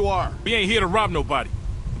us who you are. We ain't here to rob nobody.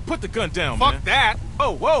 Put the gun down, Fuck man. that.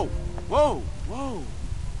 Oh, whoa.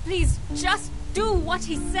 Please, just do what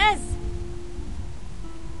he says.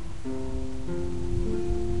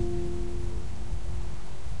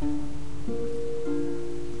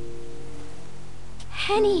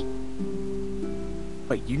 Henny!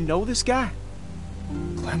 Wait, you know this guy?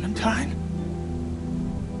 Clementine?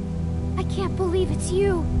 I can't believe it's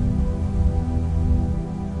you.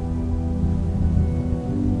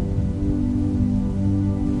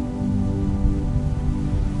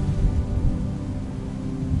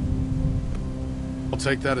 I'll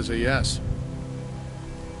take that as a yes.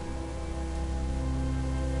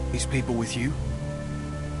 These people with you?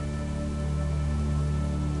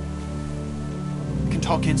 We can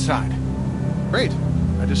talk inside. Great.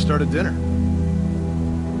 I just started dinner.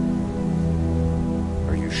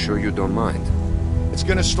 Are you sure you don't mind? It's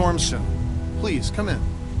gonna storm soon. Please, come in.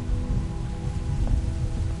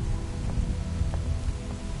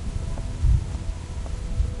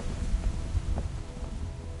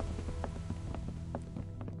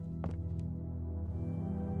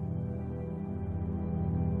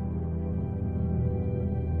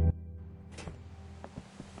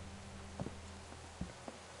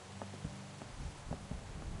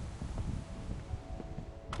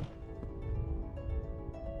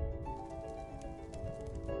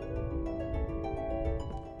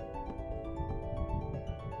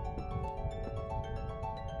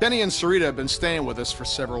 Denny and Sarita have been staying with us for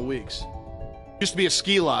several weeks. Used to be a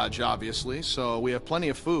ski lodge, obviously, so we have plenty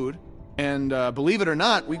of food. And believe it or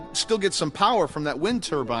not, we still get some power from that wind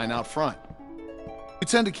turbine out front. We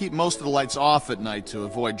tend to keep most of the lights off at night to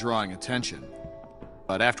avoid drawing attention.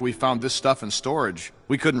 But after we found this stuff in storage,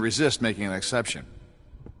 we couldn't resist making an exception.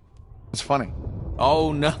 It's funny.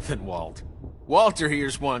 Oh, nothing, Walt. Walter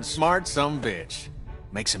here's one smart sumbitch.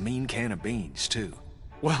 Makes a mean can of beans, too.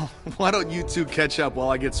 Well, why don't you two catch up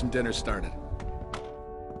while I get some dinner started?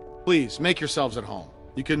 Please, make yourselves at home.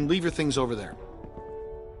 You can leave your things over there.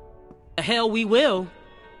 The hell we will.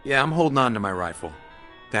 Yeah, I'm holding on to my rifle.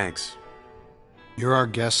 Thanks. You're our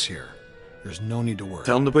guests here. There's no need to worry.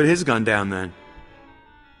 Tell him to put his gun down then.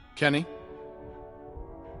 Kenny?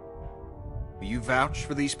 Will you vouch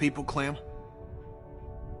for these people, Clem?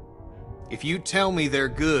 If you tell me they're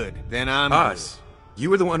good, then I'm Us. You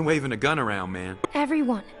were the one waving a gun around, man.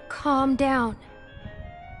 Everyone, calm down.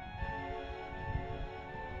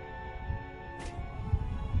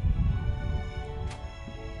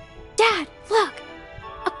 Dad, look!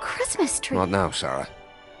 A Christmas tree! Not now, Sarah.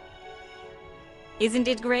 Isn't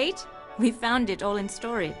it great? We found it all in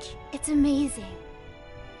storage. It's amazing.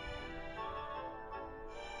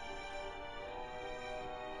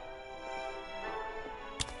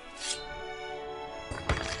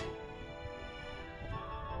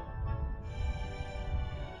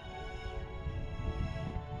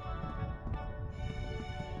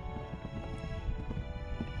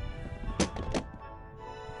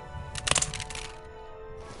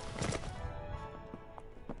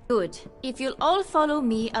 Good. If you'll all follow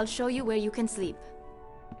me, I'll show you where you can sleep.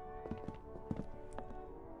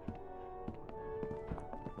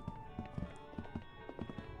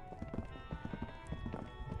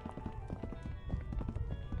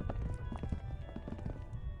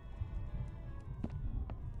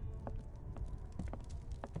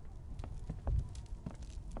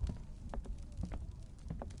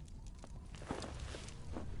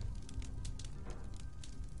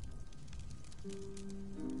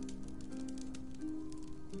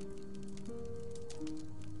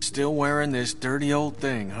 Still wearing this dirty old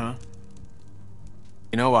thing, huh?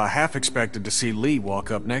 You know, I half expected to see Lee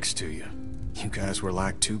walk up next to you. You guys were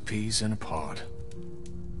like two peas in a pod.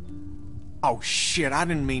 Oh shit, I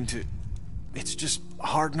didn't mean to... It's just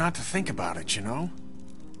hard not to think about it, you know?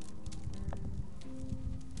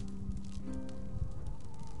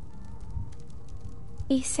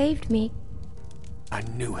 He saved me. I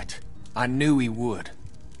knew it. I knew he would.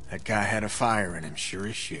 That guy had a fire in him, sure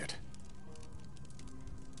as shit.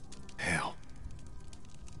 Hell.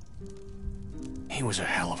 He was a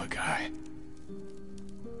hell of a guy.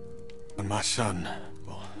 And my son,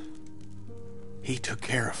 well, he took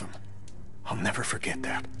care of him. I'll never forget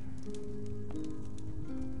that.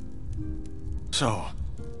 So,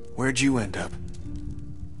 where'd you end up?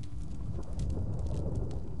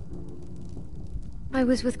 I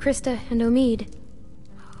was with Krista and Omid.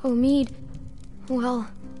 Omid, well...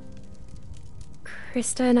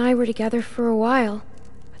 Krista and I were together for a while,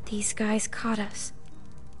 but these guys caught us.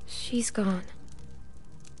 She's gone.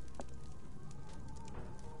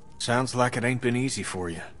 Sounds like it ain't been easy for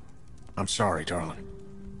you. I'm sorry, darling.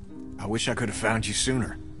 I wish I could have found you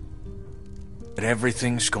sooner. But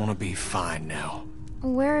everything's gonna be fine now.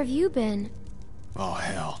 Where have you been? Oh,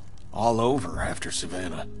 hell. All over after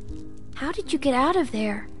Savannah. How did you get out of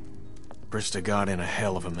there? Krista got in a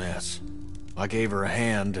hell of a mess. I gave her a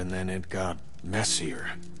hand, and then it got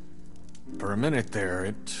messier. For a minute there,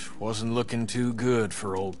 it wasn't looking too good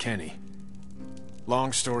for old Kenny.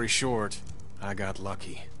 Long story short, I got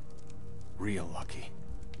lucky. Real lucky.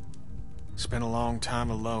 Spent a long time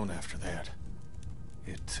alone after that.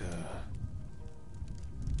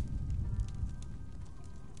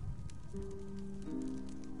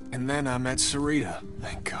 And then I met Sarita,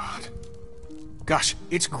 thank God. Gosh,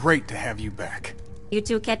 it's great to have you back. You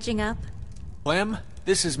two catching up? Clem,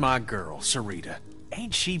 this is my girl, Sarita.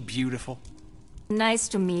 Ain't she beautiful? Nice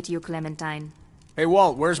to meet you, Clementine. Hey,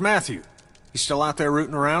 Walt, where's Matthew? He's still out there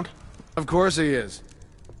rooting around? Of course he is.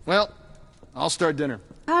 Well, I'll start dinner.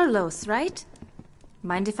 Carlos, right?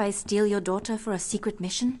 Mind if I steal your daughter for a secret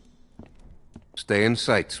mission? Stay in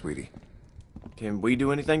sight, sweetie. Can we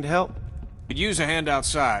do anything to help? Could use a hand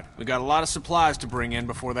outside. We got a lot of supplies to bring in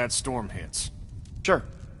before that storm hits. Sure.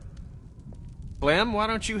 Clem, why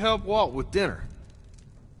don't you help Walt with dinner?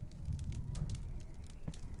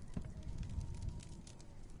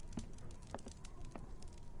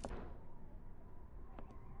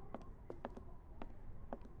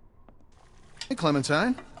 Hey,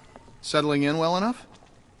 Clementine. Settling in well enough?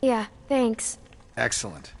 Yeah, thanks.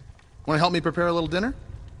 Excellent. Want to help me prepare a little dinner?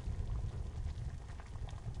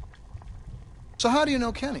 So how do you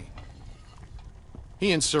know Kenny?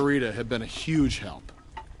 He and Sarita have been a huge help.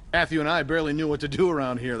 Matthew and I barely knew what to do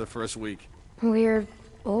around here the first week. We're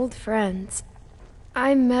old friends.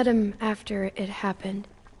 I met him after it happened.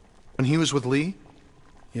 When he was with Lee?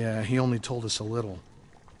 Yeah, he only told us a little.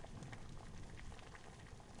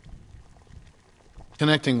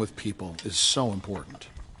 Connecting with people is so important.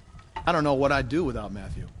 I don't know what I'd do without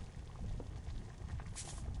Matthew.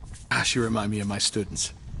 Gosh, you remind me of my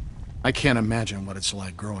students. I can't imagine what it's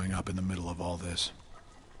like growing up in the middle of all this.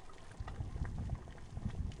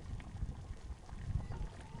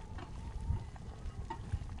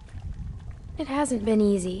 It hasn't been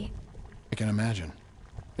easy. I can imagine.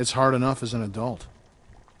 It's hard enough as an adult.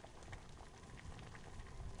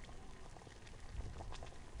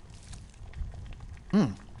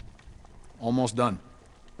 Almost done.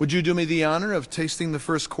 Would you do me the honor of tasting the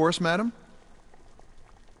first course, madam?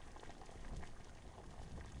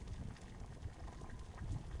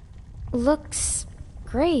 Looks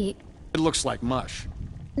great. It looks like mush.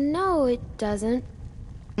 No, it doesn't.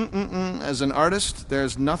 As an artist,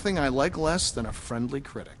 there's nothing I like less than a friendly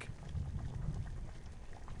critic.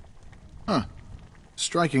 Huh.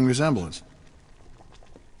 Striking resemblance.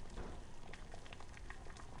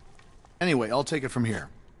 Anyway, I'll take it from here.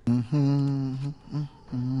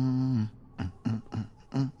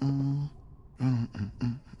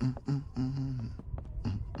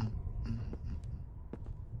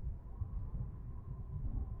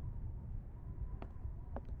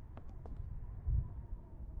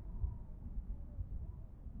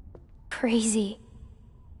 crazy.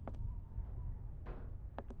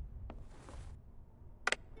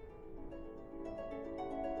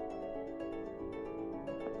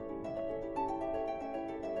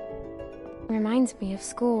 Reminds me of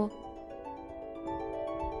school.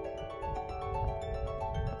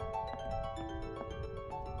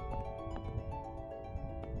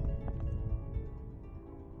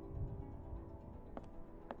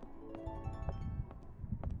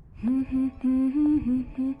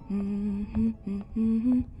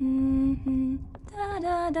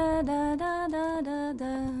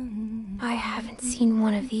 I haven't seen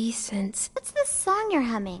one of these since... What's this song you're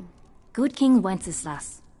humming? Good King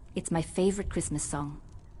Wenceslas. It's my favorite Christmas song.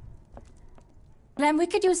 Clem, we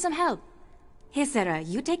could use some help. Here, Sarah,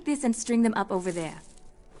 you take this and string them up over there.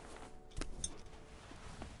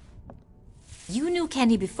 You knew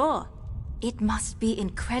Kenny before. It must be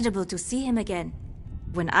incredible to see him again.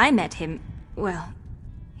 When I met him, well,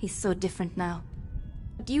 he's so different now.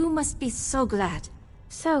 But you must be so glad.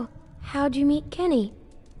 So, how'd you meet Kenny?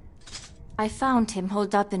 I found him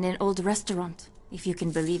holed up in an old restaurant, if you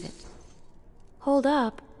can believe it. Hold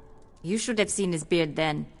up? You should have seen his beard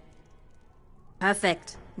then.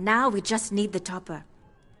 Perfect. Now we just need the topper.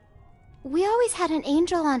 We always had an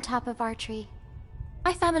angel on top of our tree.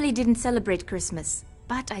 My family didn't celebrate Christmas,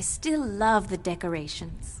 but I still love the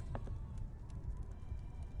decorations.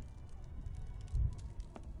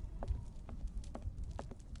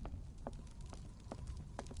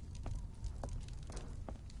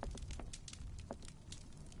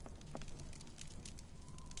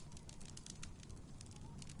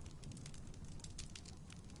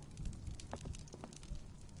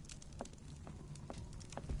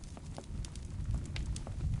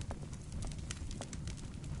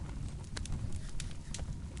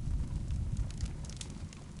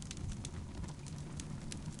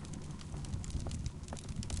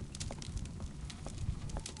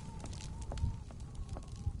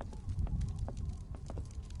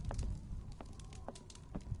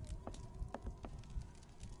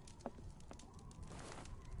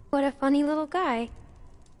 What a funny little guy.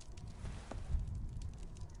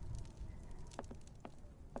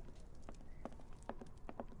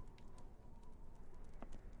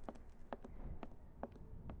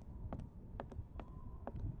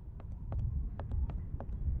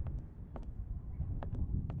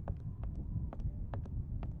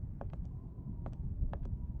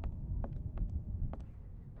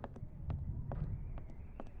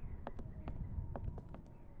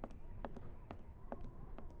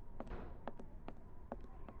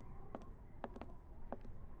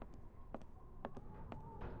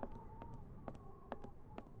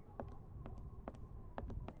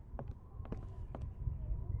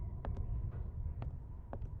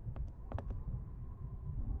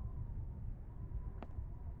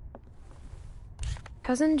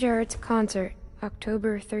 Cousin Jared's concert,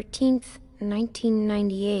 October 13th,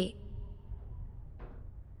 1998.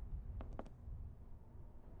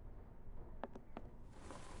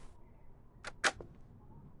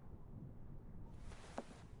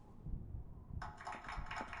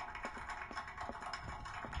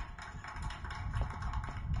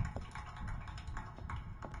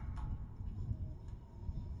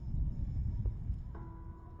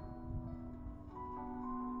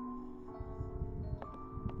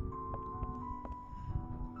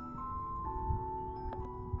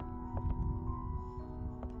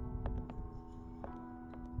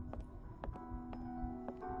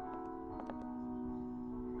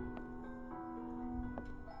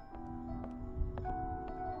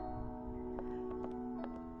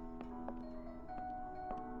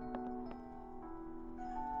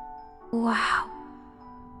 Wow.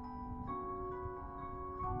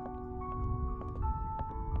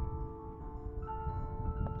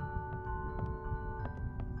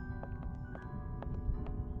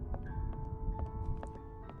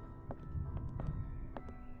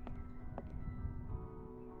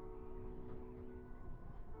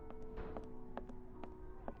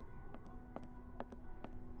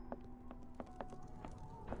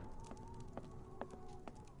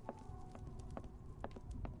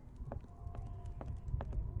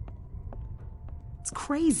 It's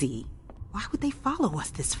crazy. Why would they follow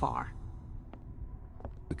us this far?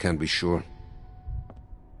 We can't be sure.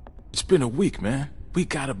 It's been a week, man. We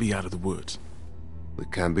gotta be out of the woods. We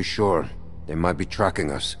can't be sure. They might be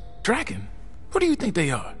tracking us. Tracking? Who do you think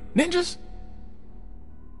they are? Ninjas?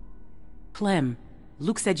 Clem,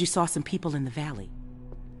 Luke said you saw some people in the valley.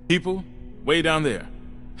 People? Way down there.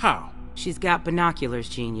 How? She's got binoculars,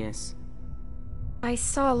 genius. I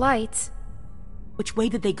saw lights. Which way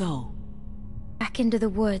did they go? Back into the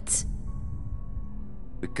woods.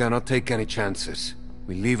 We cannot take any chances.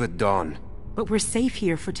 We leave at dawn. But we're safe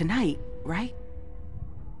here for tonight, right?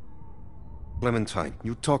 Clementine,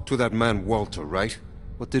 you talked to that man Walter, right?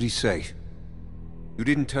 What did he say? You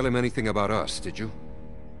didn't tell him anything about us, did you?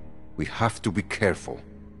 We have to be careful.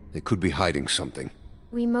 They could be hiding something.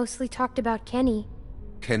 We mostly talked about Kenny.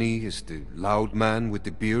 Kenny is the loud man with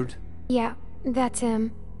the beard? Yeah, that's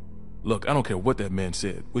him. Look, I don't care what that man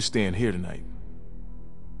said. We're staying here tonight.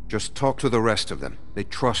 Just talk to the rest of them. They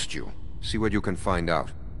trust you. See what you can find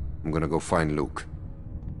out. I'm gonna go find Luke.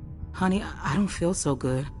 Honey, I don't feel so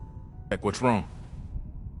good. Heck, what's wrong?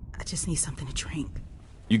 I just need something to drink.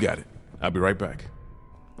 You got it. I'll be right back.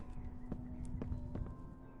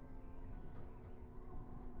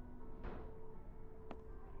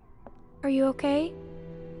 Are you okay?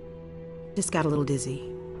 Just got a little dizzy.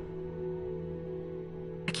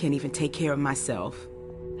 I can't even take care of myself.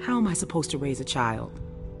 How am I supposed to raise a child?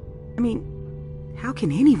 I mean, how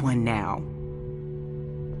can anyone now?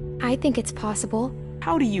 I think it's possible.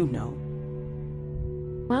 How do you know?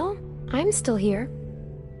 Well, I'm still here.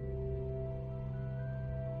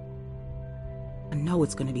 I know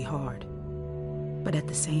it's gonna be hard. But at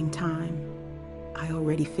the same time, I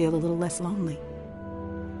already feel a little less lonely.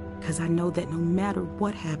 Because I know that no matter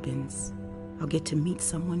what happens, I'll get to meet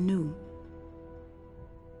someone new.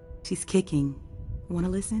 She's kicking. Wanna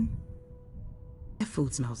listen? That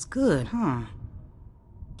food smells good, huh?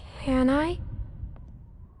 Can I?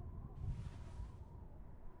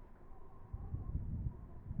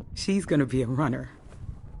 She's gonna be a runner.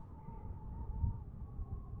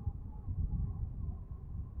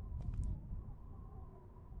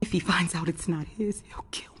 If he finds out it's not his, he'll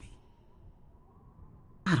kill me.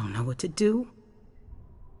 I don't know what to do.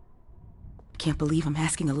 I can't believe I'm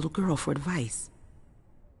asking a little girl for advice.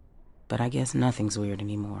 But I guess nothing's weird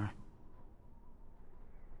anymore.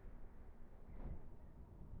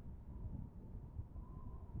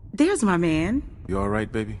 There's my man. You all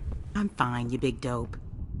right, baby? I'm fine, you big dope.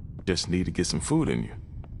 Just need to get some food in you.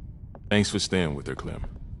 Thanks for staying with her, Clem.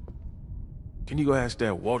 Can you go ask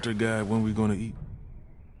that Walter guy when we're gonna eat?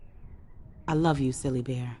 I love you, silly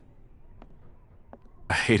bear.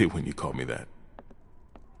 I hate it when you call me that.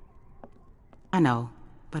 I know,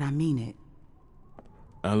 but I mean it.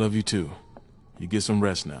 I love you too. You get some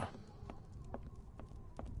rest now.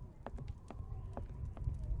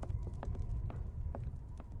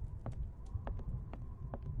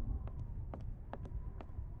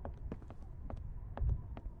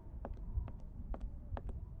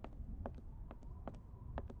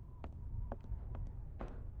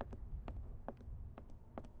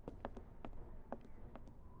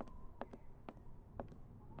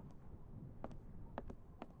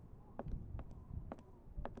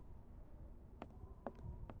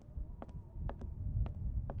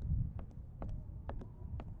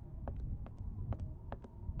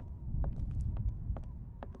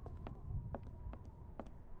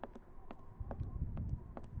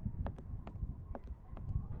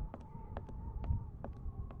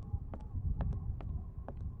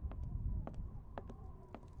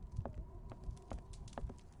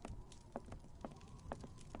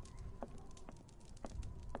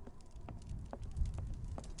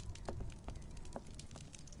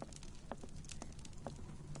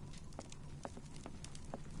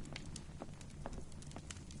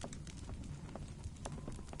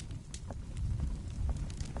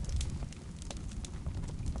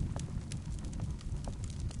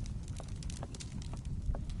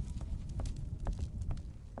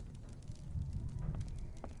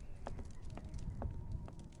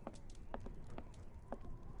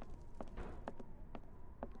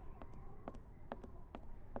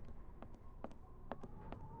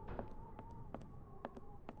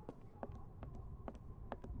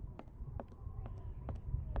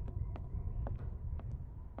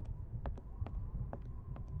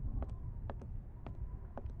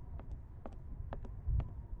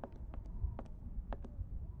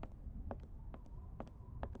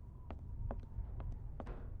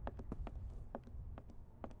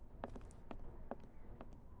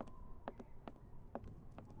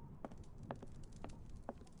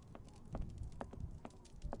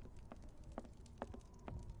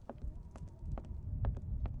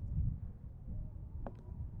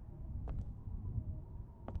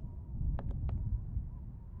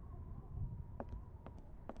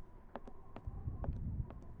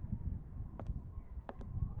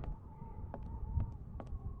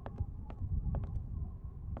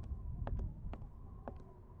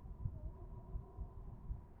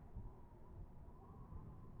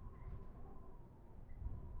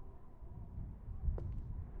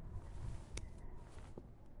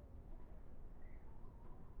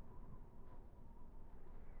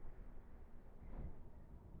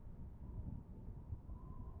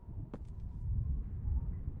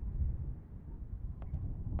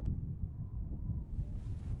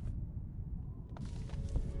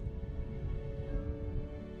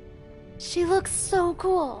 She looks so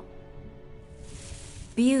cool.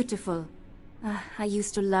 Beautiful. I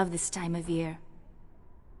used to love this time of year.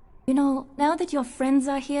 You know, now that your friends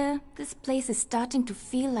are here, this place is starting to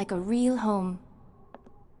feel like a real home.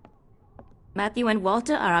 Matthew and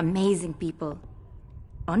Walter are amazing people.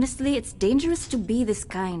 Honestly, it's dangerous to be this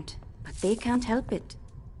kind, but they can't help it.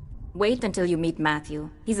 Wait until you meet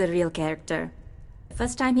Matthew. He's a real character. The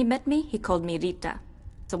first time he met me, he called me Rita.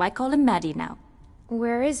 So I call him Maddie now.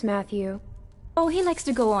 Where is Matthew? Oh, he likes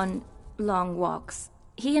to go on long walks.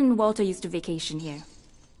 He and Walter used to vacation here.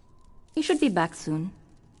 He should be back soon.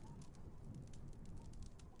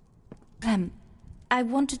 Clem, I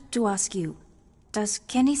wanted to ask you, does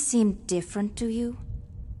Kenny seem different to you?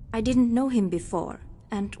 I didn't know him before,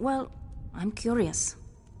 and, well, I'm curious.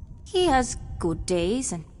 He has good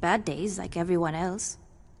days and bad days like everyone else.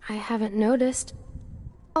 I haven't noticed.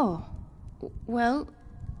 Oh, well,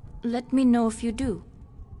 let me know if you do.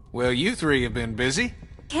 Well, you three have been busy.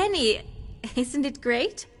 Kenny, isn't it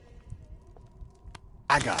great?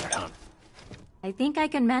 I got it, hon. I think I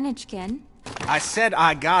can manage, Ken. I said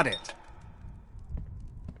I got it.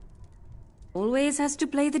 Always has to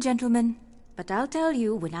play the gentleman. But I'll tell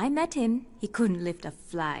you, when I met him, he couldn't lift a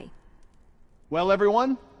fly. Well,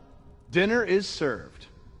 everyone, dinner is served.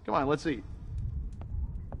 Come on, let's eat.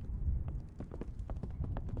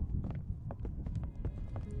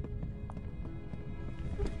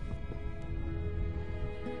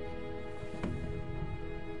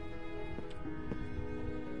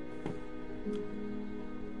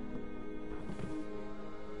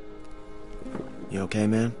 You okay,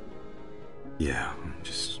 man? Yeah,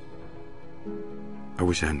 I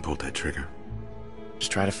wish I hadn't pulled that trigger.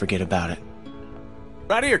 Just try to forget about it.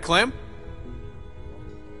 Right here, Clem.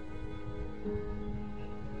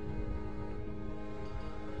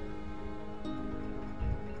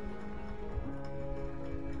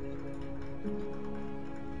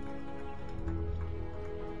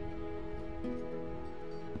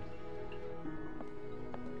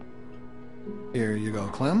 Here you go,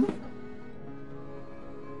 Clem.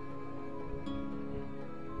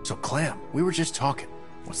 So, Clem, we were just talking.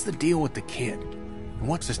 What's the deal with the kid? And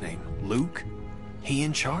what's his name? Luke? He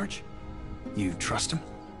in charge? You trust him?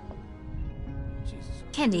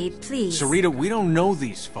 Kenny, please. Sarita, we don't know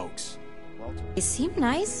these folks. They seem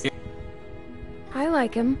nice. I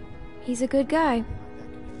like him. He's a good guy.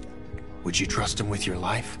 Would you trust him with your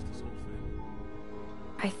life?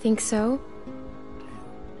 I think so.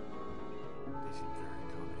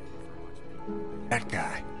 That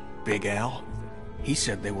guy, Big Al, he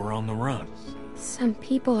said they were on the run. Some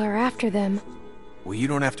people are after them. Well, you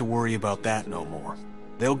don't have to worry about that no more.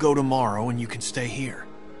 They'll go tomorrow and you can stay here.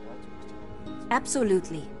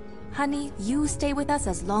 Absolutely. Honey, you stay with us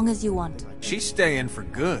as long as you want. She's staying for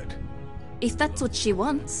good. If that's what she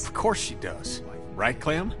wants. Of course she does. Right,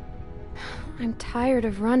 Clem? I'm tired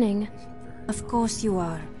of running. Of course you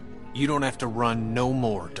are. You don't have to run no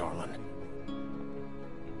more, darling.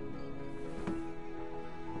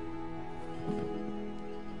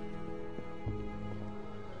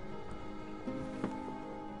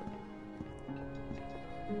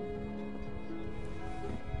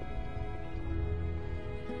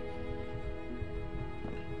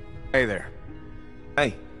 Hey there.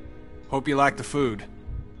 Hey. Hope you like the food.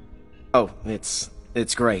 Oh, it's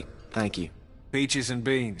great. Thank you. Peaches and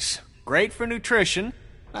beans. Great for nutrition.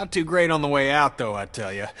 Not too great on the way out, though, I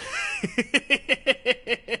tell you.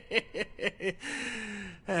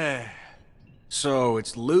 So,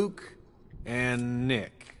 it's Luke and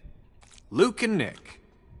Nick. Luke and Nick.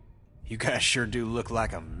 You guys sure do look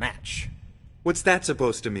like a match. What's that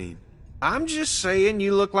supposed to mean? I'm just saying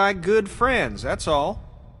you look like good friends, that's all.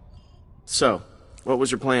 So, what was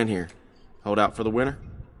your plan here? Hold out for the winter?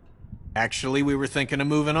 Actually, we were thinking of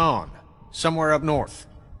moving on. Somewhere up north.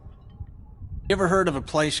 You ever heard of a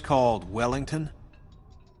place called Wellington?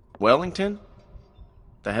 Wellington?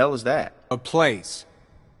 The hell is that? A place.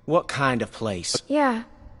 What kind of place? Yeah.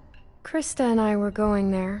 Krista and I were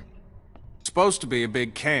going there. It's supposed to be a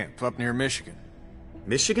big camp up near Michigan.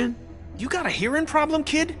 Michigan? You got a hearing problem,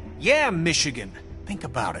 kid? Yeah, Michigan. Think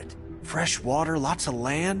about it. Fresh water, lots of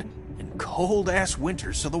land, and cold-ass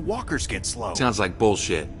winters so the walkers get slow. Sounds like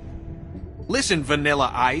bullshit. Listen, Vanilla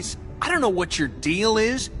Ice, I don't know what your deal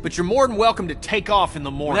is, but you're more than welcome to take off in the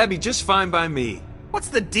morning. That'd be just fine by me. What's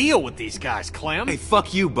the deal with these guys, Clem? Hey,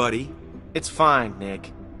 fuck you, buddy. It's fine,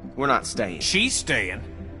 Nick. We're not staying. She's staying.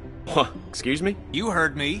 Excuse me? You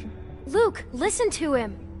heard me. Luke, listen to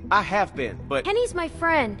him. I have been, but... Kenny's my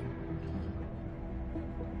friend.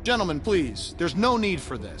 Gentlemen, please, there's no need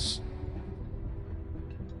for this.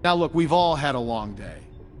 Now look, we've all had a long day.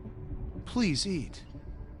 Please eat.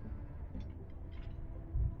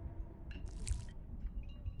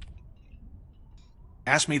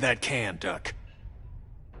 Pass me that can, Duck.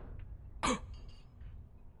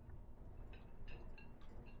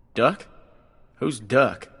 Duck? Who's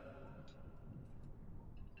Duck?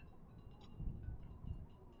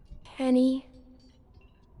 Kenny.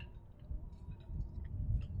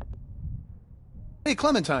 Hey,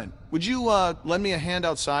 Clementine, would you, lend me a hand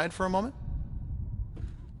outside for a moment?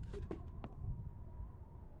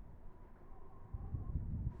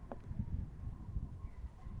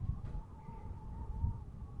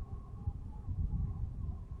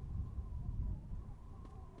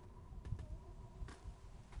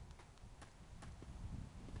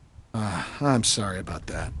 I'm sorry about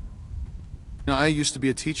that. You know, I used to be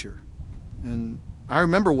a teacher, and I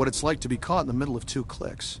remember what it's like to be caught in the middle of two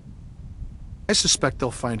cliques. I suspect they'll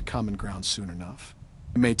find common ground soon enough.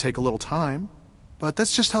 It may take a little time, but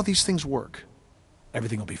that's just how these things work.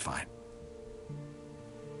 Everything will be fine.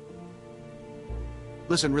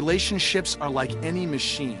 Listen, relationships are like any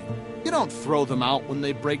machine. You don't throw them out when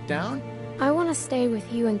they break down. I want to stay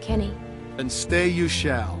with you and Kenny. Then stay you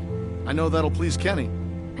shall. I know that'll please Kenny.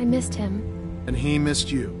 I missed him. And he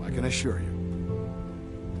missed you, I can assure you.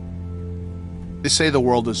 They say the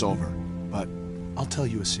world is over, but I'll tell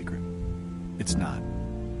you a secret. It's not.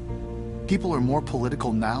 People are more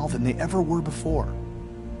political now than they ever were before.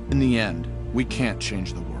 In the end, we can't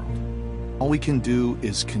change the world. All we can do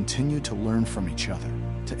is continue to learn from each other,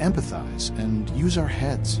 to empathize, and use our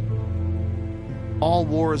heads. All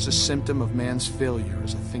war is a symptom of man's failure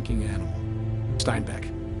as a thinking animal. Steinbeck.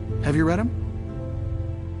 Have you read him?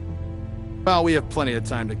 Well, we have plenty of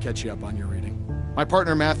time to catch you up on your reading. My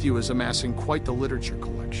partner Matthew is amassing quite the literature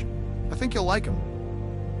collection. I think you'll like him.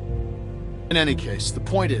 In any case, the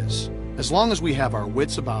point is, as long as we have our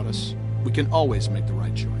wits about us, we can always make the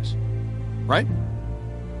right choice. Right?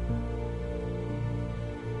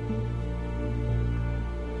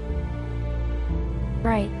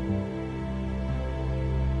 Right.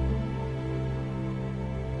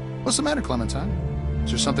 What's the matter, Clementine? Is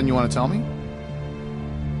there something you want to tell me?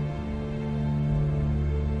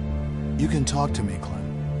 You can talk to me,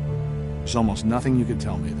 Clem. There's almost nothing you could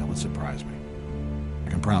tell me that would surprise me.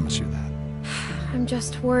 I can promise you that. I'm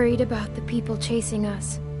just worried about the people chasing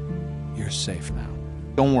us. You're safe now.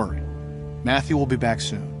 Don't worry. Matthew will be back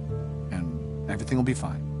soon, and everything will be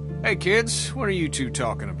fine. Hey, kids, what are you two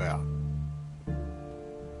talking about?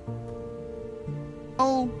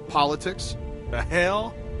 Oh, politics. The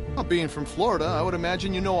hell? Well, being from Florida, I would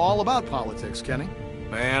imagine you know all about politics, Kenny.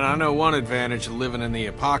 Man, I know one advantage of living in the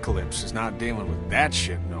apocalypse is not dealing with that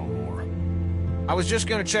shit no more. I was just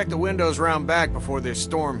gonna check the windows round back before this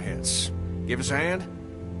storm hits. Give us a hand?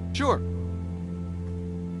 Sure.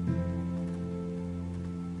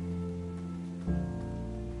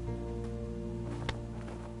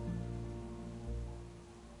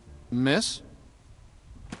 Miss?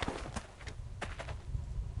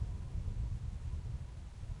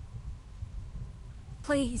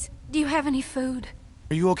 Please, do you have any food?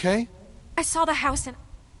 Are you okay? I saw the house and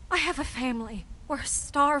I have a family. We're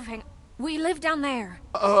starving. We live down there.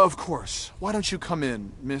 Of course. Why don't you come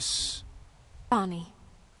in, Miss... Bonnie.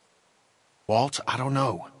 Walt, I don't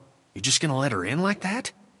know. You just gonna let her in like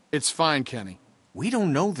that? It's fine, Kenny. We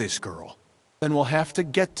don't know this girl. Then we'll have to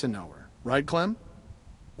get to know her. Right, Clem?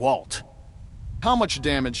 Walt. How much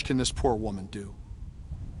damage can this poor woman do?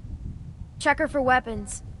 Check her for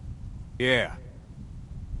weapons. Yeah.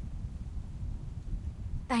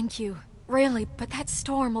 Thank you. Really, but that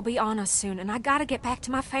storm will be on us soon, and I gotta get back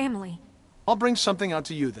to my family. I'll bring something out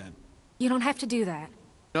to you then. You don't have to do that.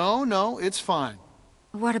 No, it's fine.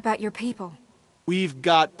 What about your people? We've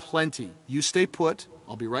got plenty. You stay put.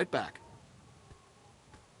 I'll be right back.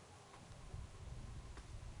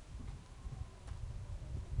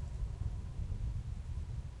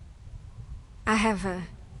 I have a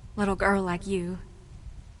little girl like you.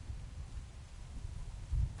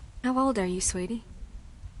 How old are you, sweetie?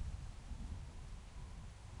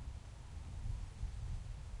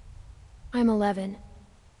 I'm 11.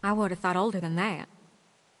 I would have thought older than that.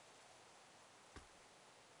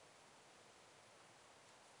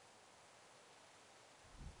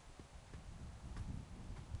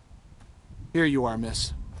 Here you are,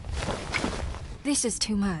 miss. This is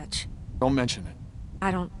too much. Don't mention it.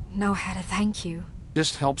 I don't know how to thank you.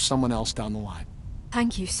 Just help someone else down the line.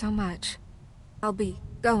 Thank you so much. I'll be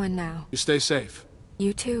going now. You stay safe.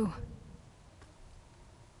 You too.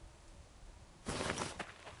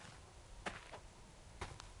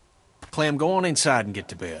 Clem, go on inside and get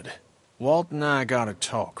to bed. Walt and I gotta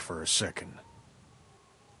talk for a second.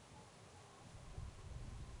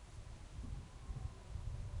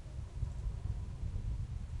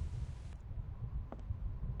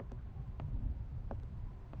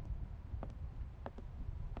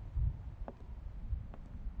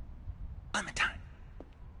 Clementine.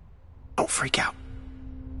 Don't freak out.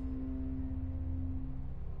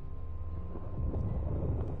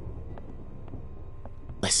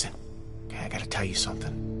 Listen, okay, I gotta tell you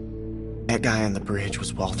something. That guy on the bridge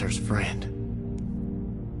was Walter's friend.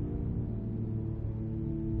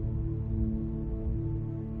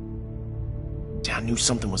 See, I knew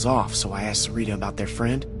something was off, so I asked Sarita about their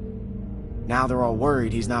friend. Now they're all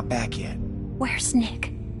worried he's not back yet. Where's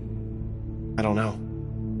Nick? I don't know.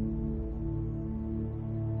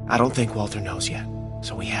 I don't think Walter knows yet,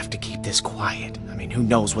 so we have to keep this quiet. I mean, who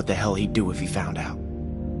knows what the hell he'd do if he found out.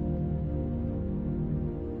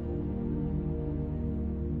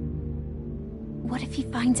 What if he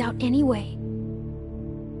finds out anyway?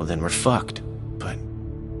 Well, then we're fucked. But,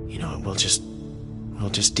 you know, we'll just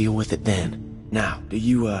deal with it then. Now, do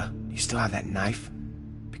you still have that knife?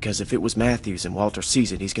 Because if it was Matthew's and Walter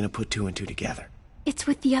sees it, he's gonna put two and two together. It's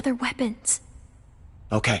with the other weapons.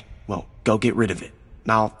 Okay, well, go get rid of it.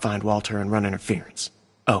 And I'll find Walter and run interference.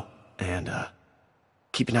 Oh, and,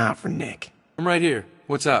 keep an eye out for Nick. I'm right here.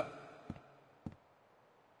 What's up?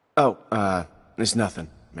 Oh, it's nothing,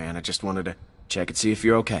 man. I just wanted to check and see if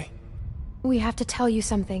you're okay. We have to tell you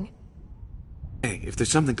something. Hey, if there's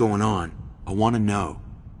something going on, I want to know.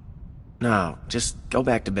 No, just go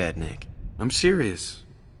back to bed, Nick. I'm serious.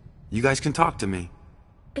 You guys can talk to me.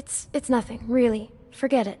 It's nothing, really.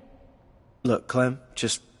 Forget it. Look, Clem,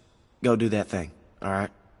 just go do that thing, alright?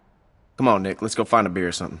 Come on, Nick, let's go find a beer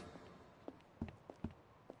or something.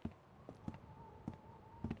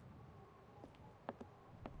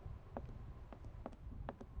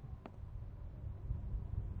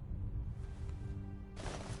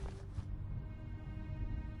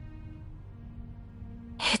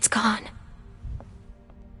 It's gone.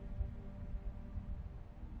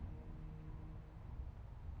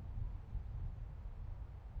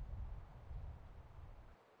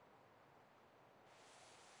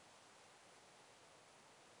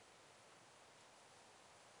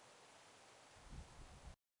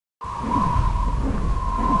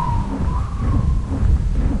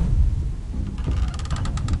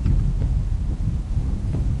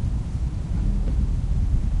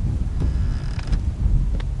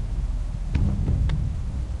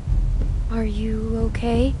 Are you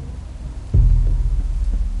okay?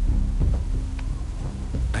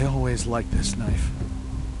 I always liked this knife.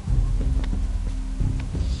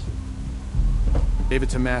 Gave it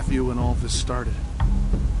to Matthew when all this started.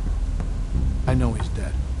 I know he's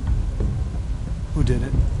dead. Who did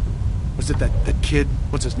it? Was it that kid?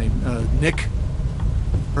 What's his name? Nick?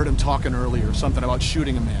 Heard him talking earlier, something about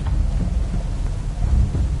shooting a man.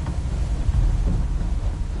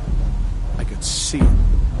 I could see it.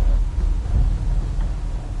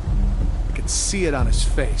 I could see it on his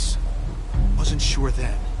face. Wasn't sure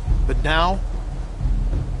then, but now...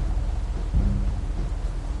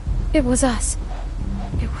 It was us.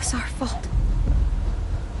 It was our fault.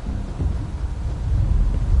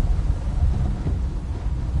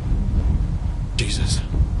 Jesus.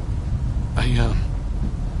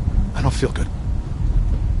 I don't feel good.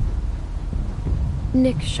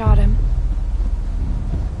 Nick shot him.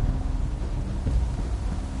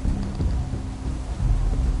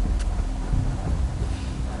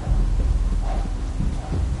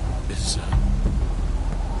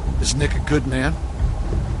 Is Nick a good man?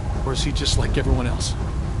 Or is he just like everyone else?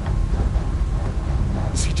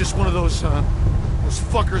 Is he just one of those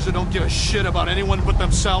fuckers that don't give a shit about anyone but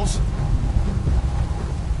themselves?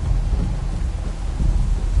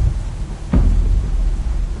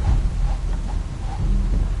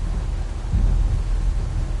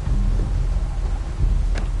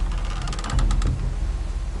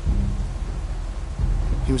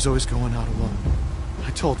 He was always going out alone.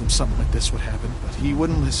 I told him something like this would happen, but he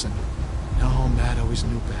wouldn't listen. No, Matt always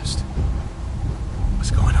knew best.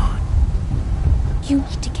 What's going on? You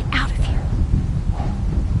need to get out of here.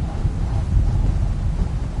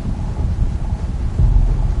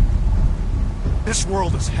 This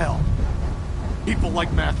world is hell. People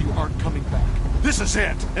like Matthew aren't coming back. This is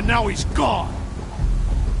it, and now he's gone.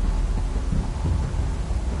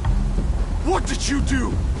 What did you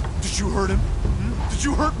do? Did you hurt him? Did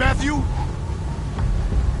you hurt Matthew?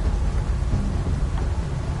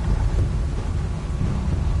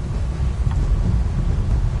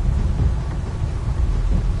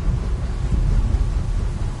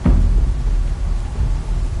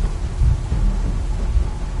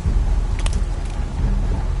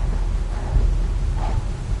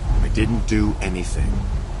 I didn't do anything,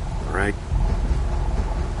 all right?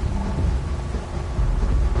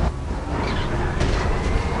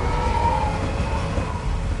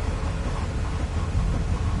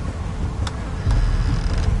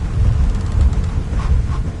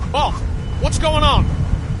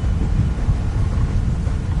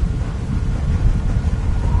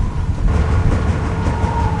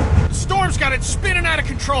 It's spinning out of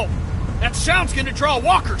control. That sound's gonna draw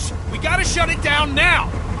walkers. We gotta shut it down now.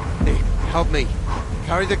 Hey, help me.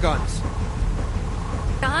 Carry the guns.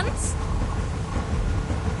 Guns?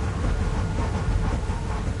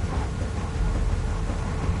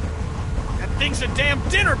 That thing's a damn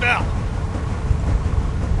dinner bell.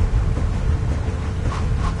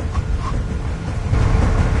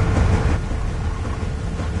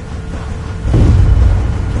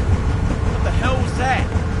 What the hell was that?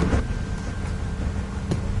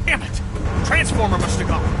 Damn it! Transformer must have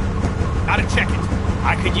gone. Gotta check it.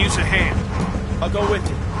 I could use a hand. I'll go with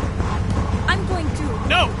you. I'm going to.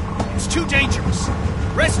 No! It's too dangerous.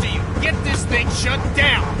 Rest of you, get this thing shut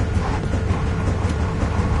down!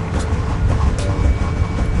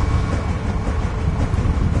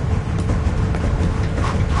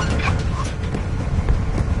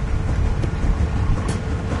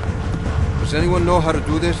 Does anyone know how to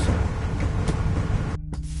do this?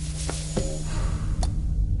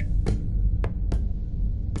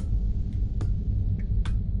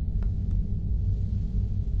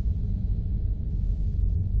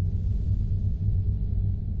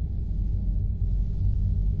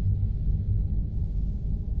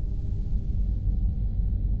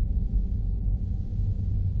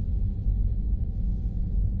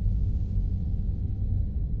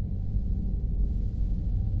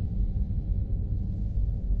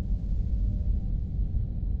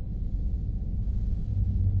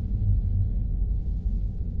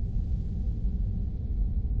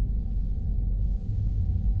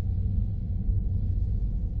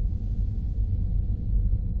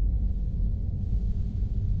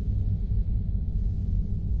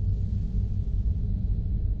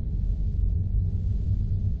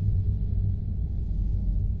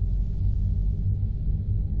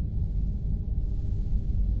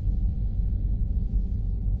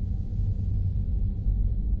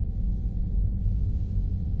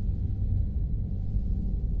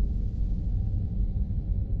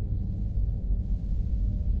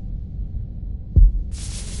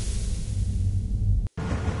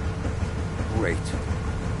 Great.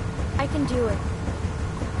 I can do it.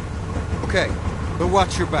 Okay, but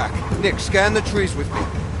watch your back. Nick, scan the trees with me.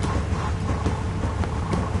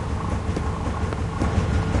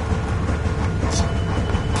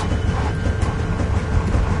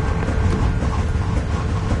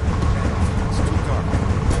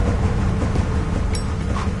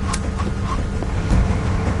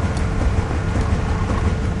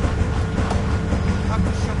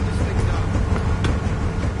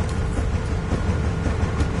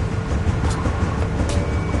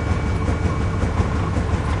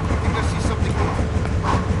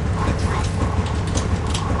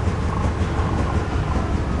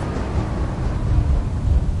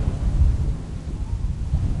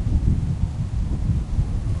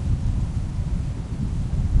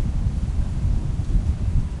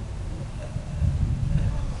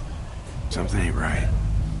 Something ain't right.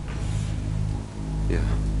 Yeah.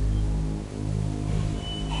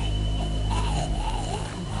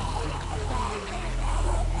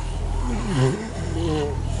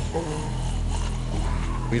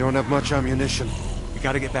 We don't have much ammunition. We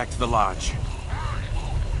gotta get back to the lodge.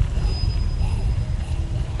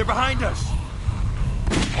 They're behind us!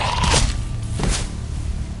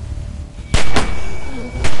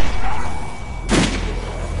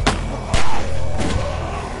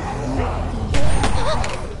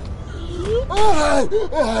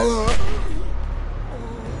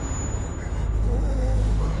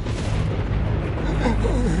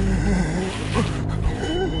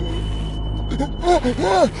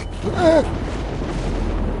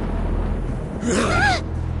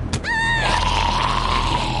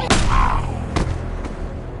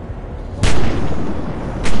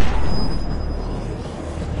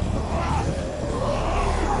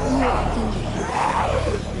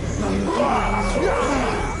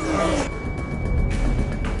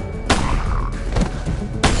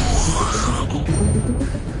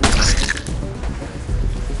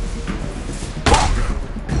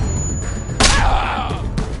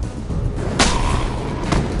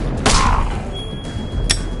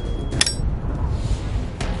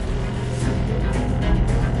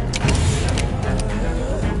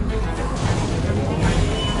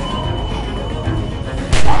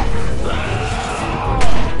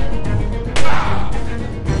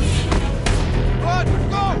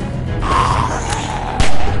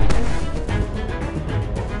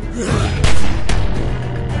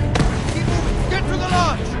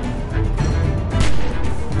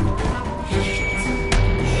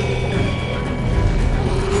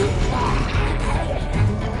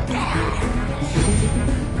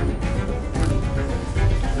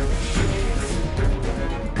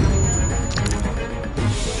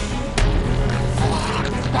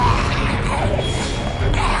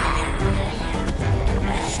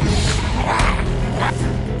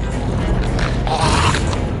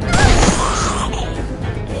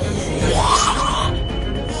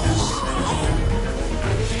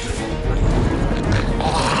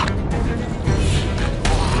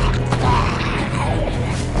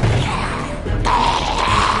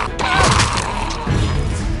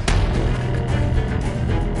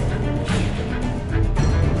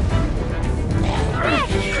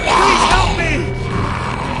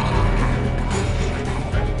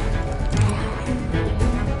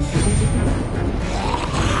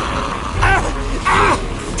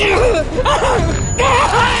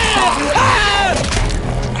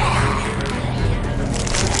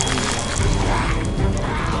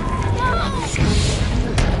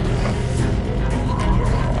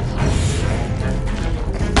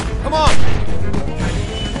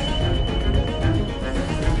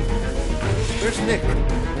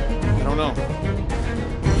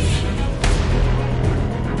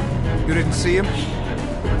 You didn't see him?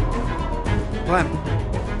 Clem.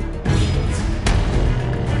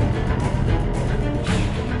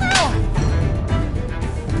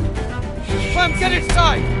 Clem, get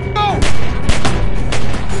inside! Go!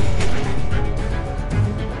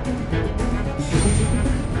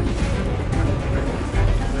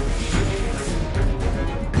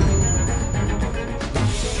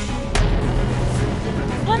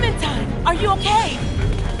 Clementine, are you okay?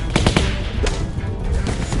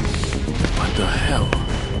 What the hell?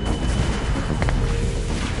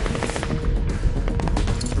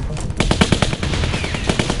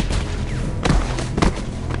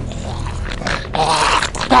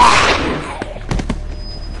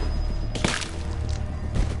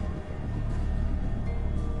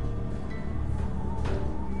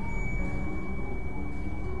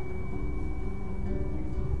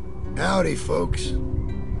 Howdy, folks.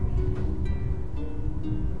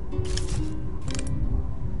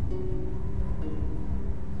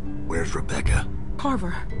 Where's Rebecca?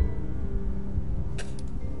 Carver.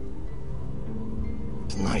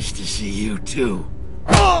 It's nice to see you, too.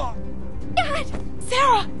 Oh! Dad!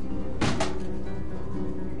 Sarah!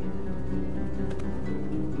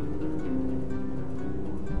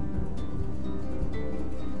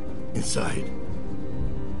 Inside.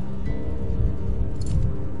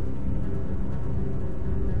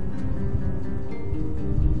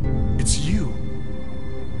 It's you.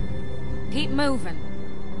 Keep moving.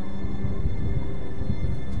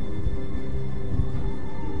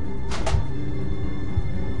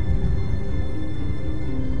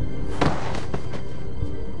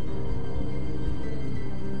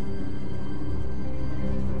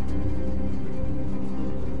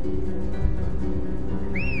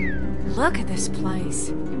 Look at this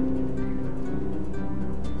place.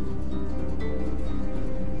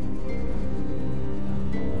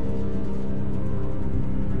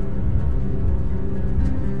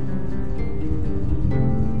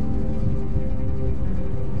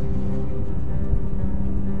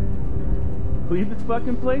 Leave this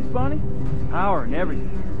fucking place, Bonnie? Power and everything.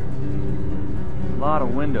 A lot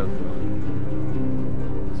of windows,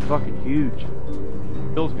 though. It's fucking huge.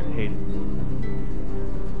 Bill's gonna hate it.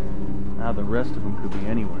 Now the rest of them could be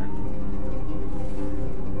anywhere.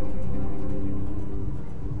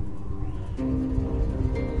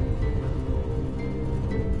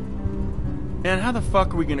 Man, how the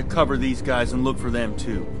fuck are we gonna cover these guys and look for them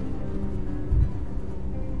too?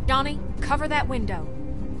 Johnny, cover that window.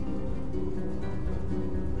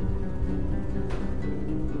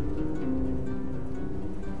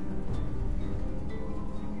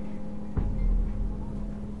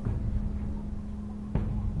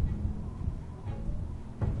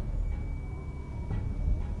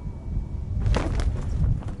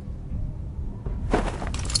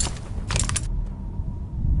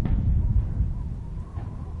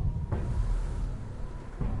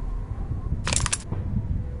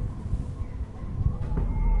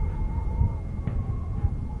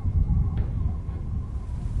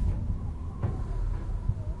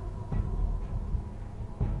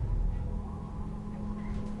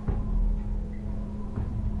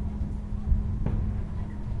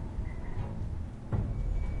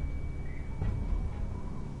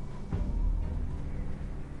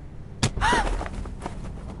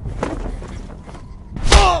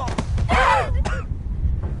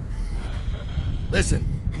 Listen,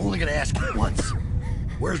 I'm only gonna ask you once.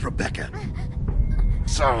 Where's Rebecca?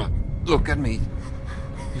 Sarah, look at me.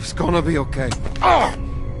 It's gonna be okay.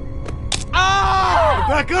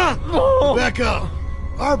 Rebecca! Rebecca!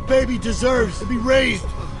 Our baby deserves to be raised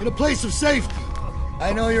in a place of safety.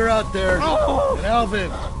 I know you're out there. And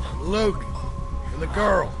Alvin, Luke, and the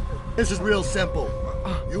girl. This is real simple.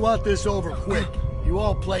 You want this over quick. You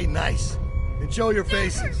all play nice. And show your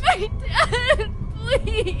faces. My dad,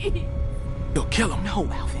 please. Yo, kill him. No,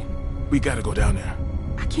 Alvin. We gotta go down there.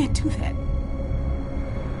 I can't do that.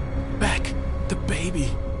 Beck, the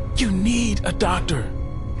baby. You need a doctor.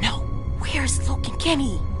 No. Where's Luke and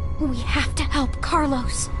Kenny? We have to help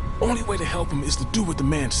Carlos. Only way to help him is to do what the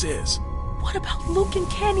man says. What about Luke and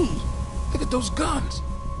Kenny? Look at those guns.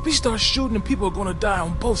 If we start shooting and people are gonna die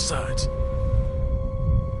on both sides.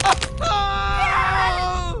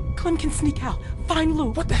 Clem can sneak out. Find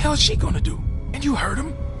Luke. What the hell is she gonna do? And you heard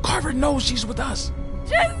him. Carver knows she's with us.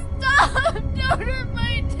 Just stop! Don't hurt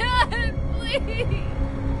my dad, please!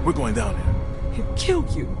 We're going down there. He'll kill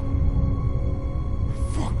you.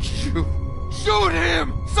 Fuck you. Shoot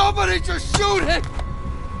him! Somebody just shoot him!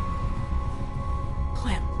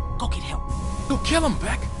 Clem, go get help. Go kill him,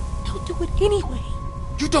 Beck. He'll do it anyway.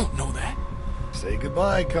 You don't know that. Say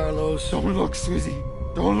goodbye, Carlos. Don't look, Susie.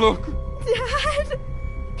 Don't look. Dad!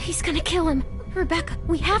 He's gonna kill him. Rebecca,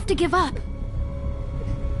 we have to give up.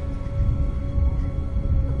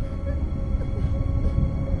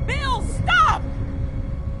 Bill, stop!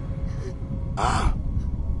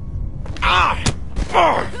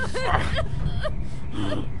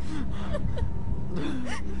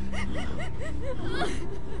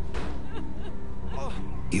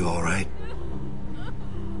 You all right?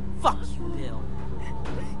 Fuck you, Bill.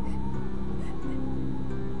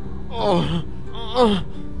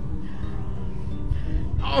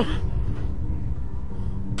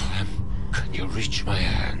 Clem, can you reach my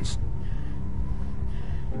hands?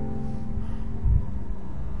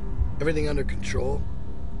 Everything under control?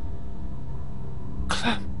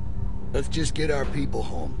 Clem. Let's just get our people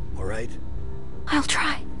home, all right? I'll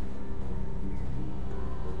try.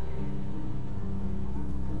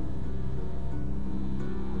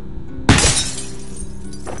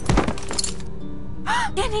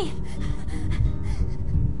 Kenny!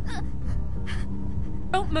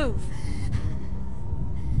 Don't move.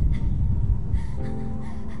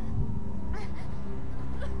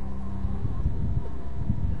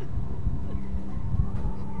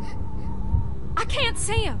 I can't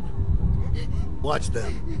see him. Watch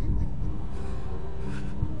them.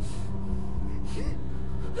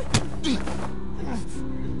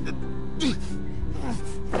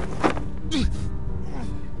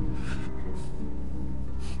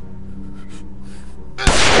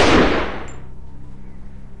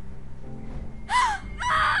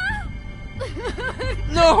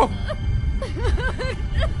 No!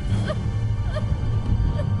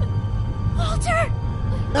 Walter!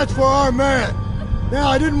 That's for our man. Now,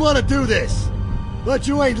 I didn't want to do this, but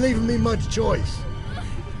you ain't leaving me much choice.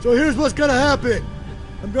 So here's what's gonna happen.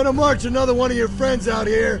 I'm gonna march another one of your friends out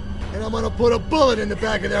here, and I'm gonna put a bullet in the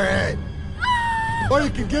back of their head. Or you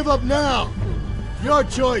can give up now. Your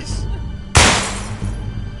choice.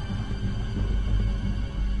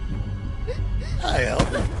 Hi,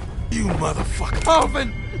 Alvin. You motherfucker.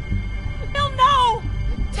 Alvin! Bill, no!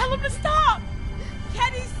 Tell him to stop!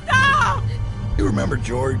 Kenny, stop! You remember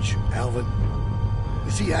George, Alvin?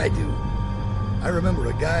 You see, I do. I remember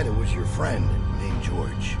a guy that was your friend named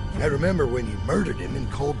George. I remember when you murdered him in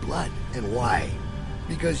cold blood. And why?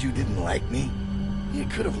 Because you didn't like me? You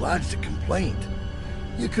could have lodged a complaint.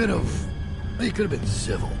 You could have been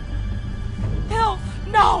civil. Bill,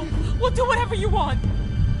 no! We'll do whatever you want!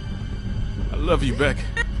 I love you, Beck.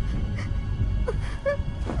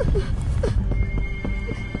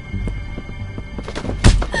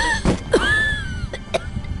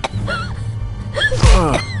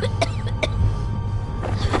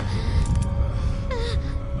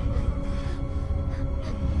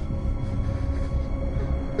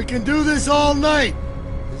 We can do this all night.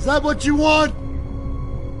 Is that what you want?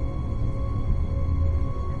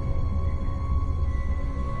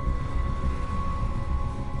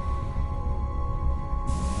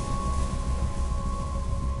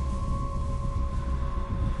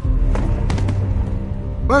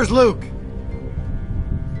 Where's Luke?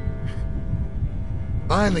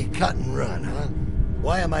 Finally cut and run, huh?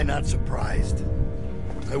 Why am I not surprised?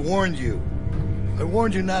 I warned you. I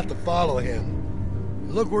warned you not to follow him.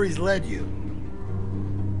 Look where he's led you.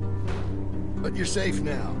 But you're safe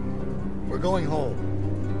now. We're going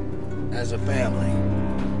home. As a family.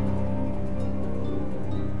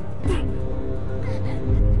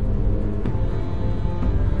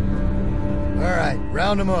 All right,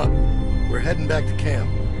 round them up. We're heading back to camp.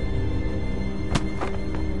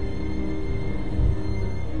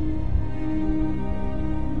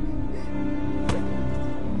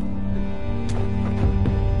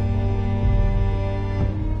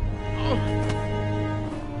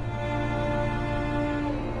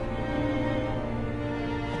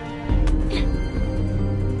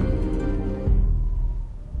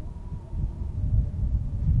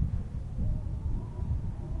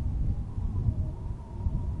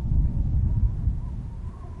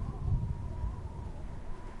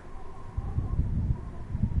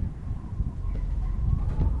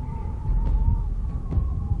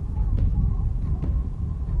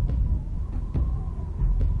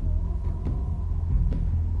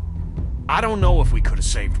 I don't know if we could have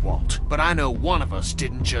saved Walt, but I know one of us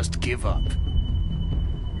didn't just give up.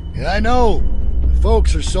 Yeah, I know. The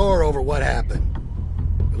folks are sore over what happened.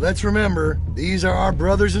 But let's remember, these are our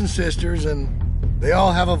brothers and sisters, and they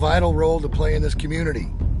all have a vital role to play in this community.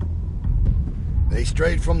 They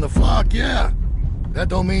strayed from the flock, yeah. That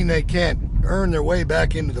don't mean they can't earn their way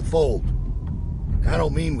back into the fold. I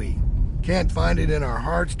don't mean we can't find it in our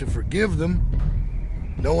hearts to forgive them,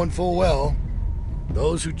 knowing full well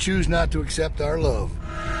those who choose not to accept our love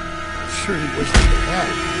surely wish they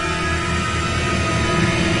had.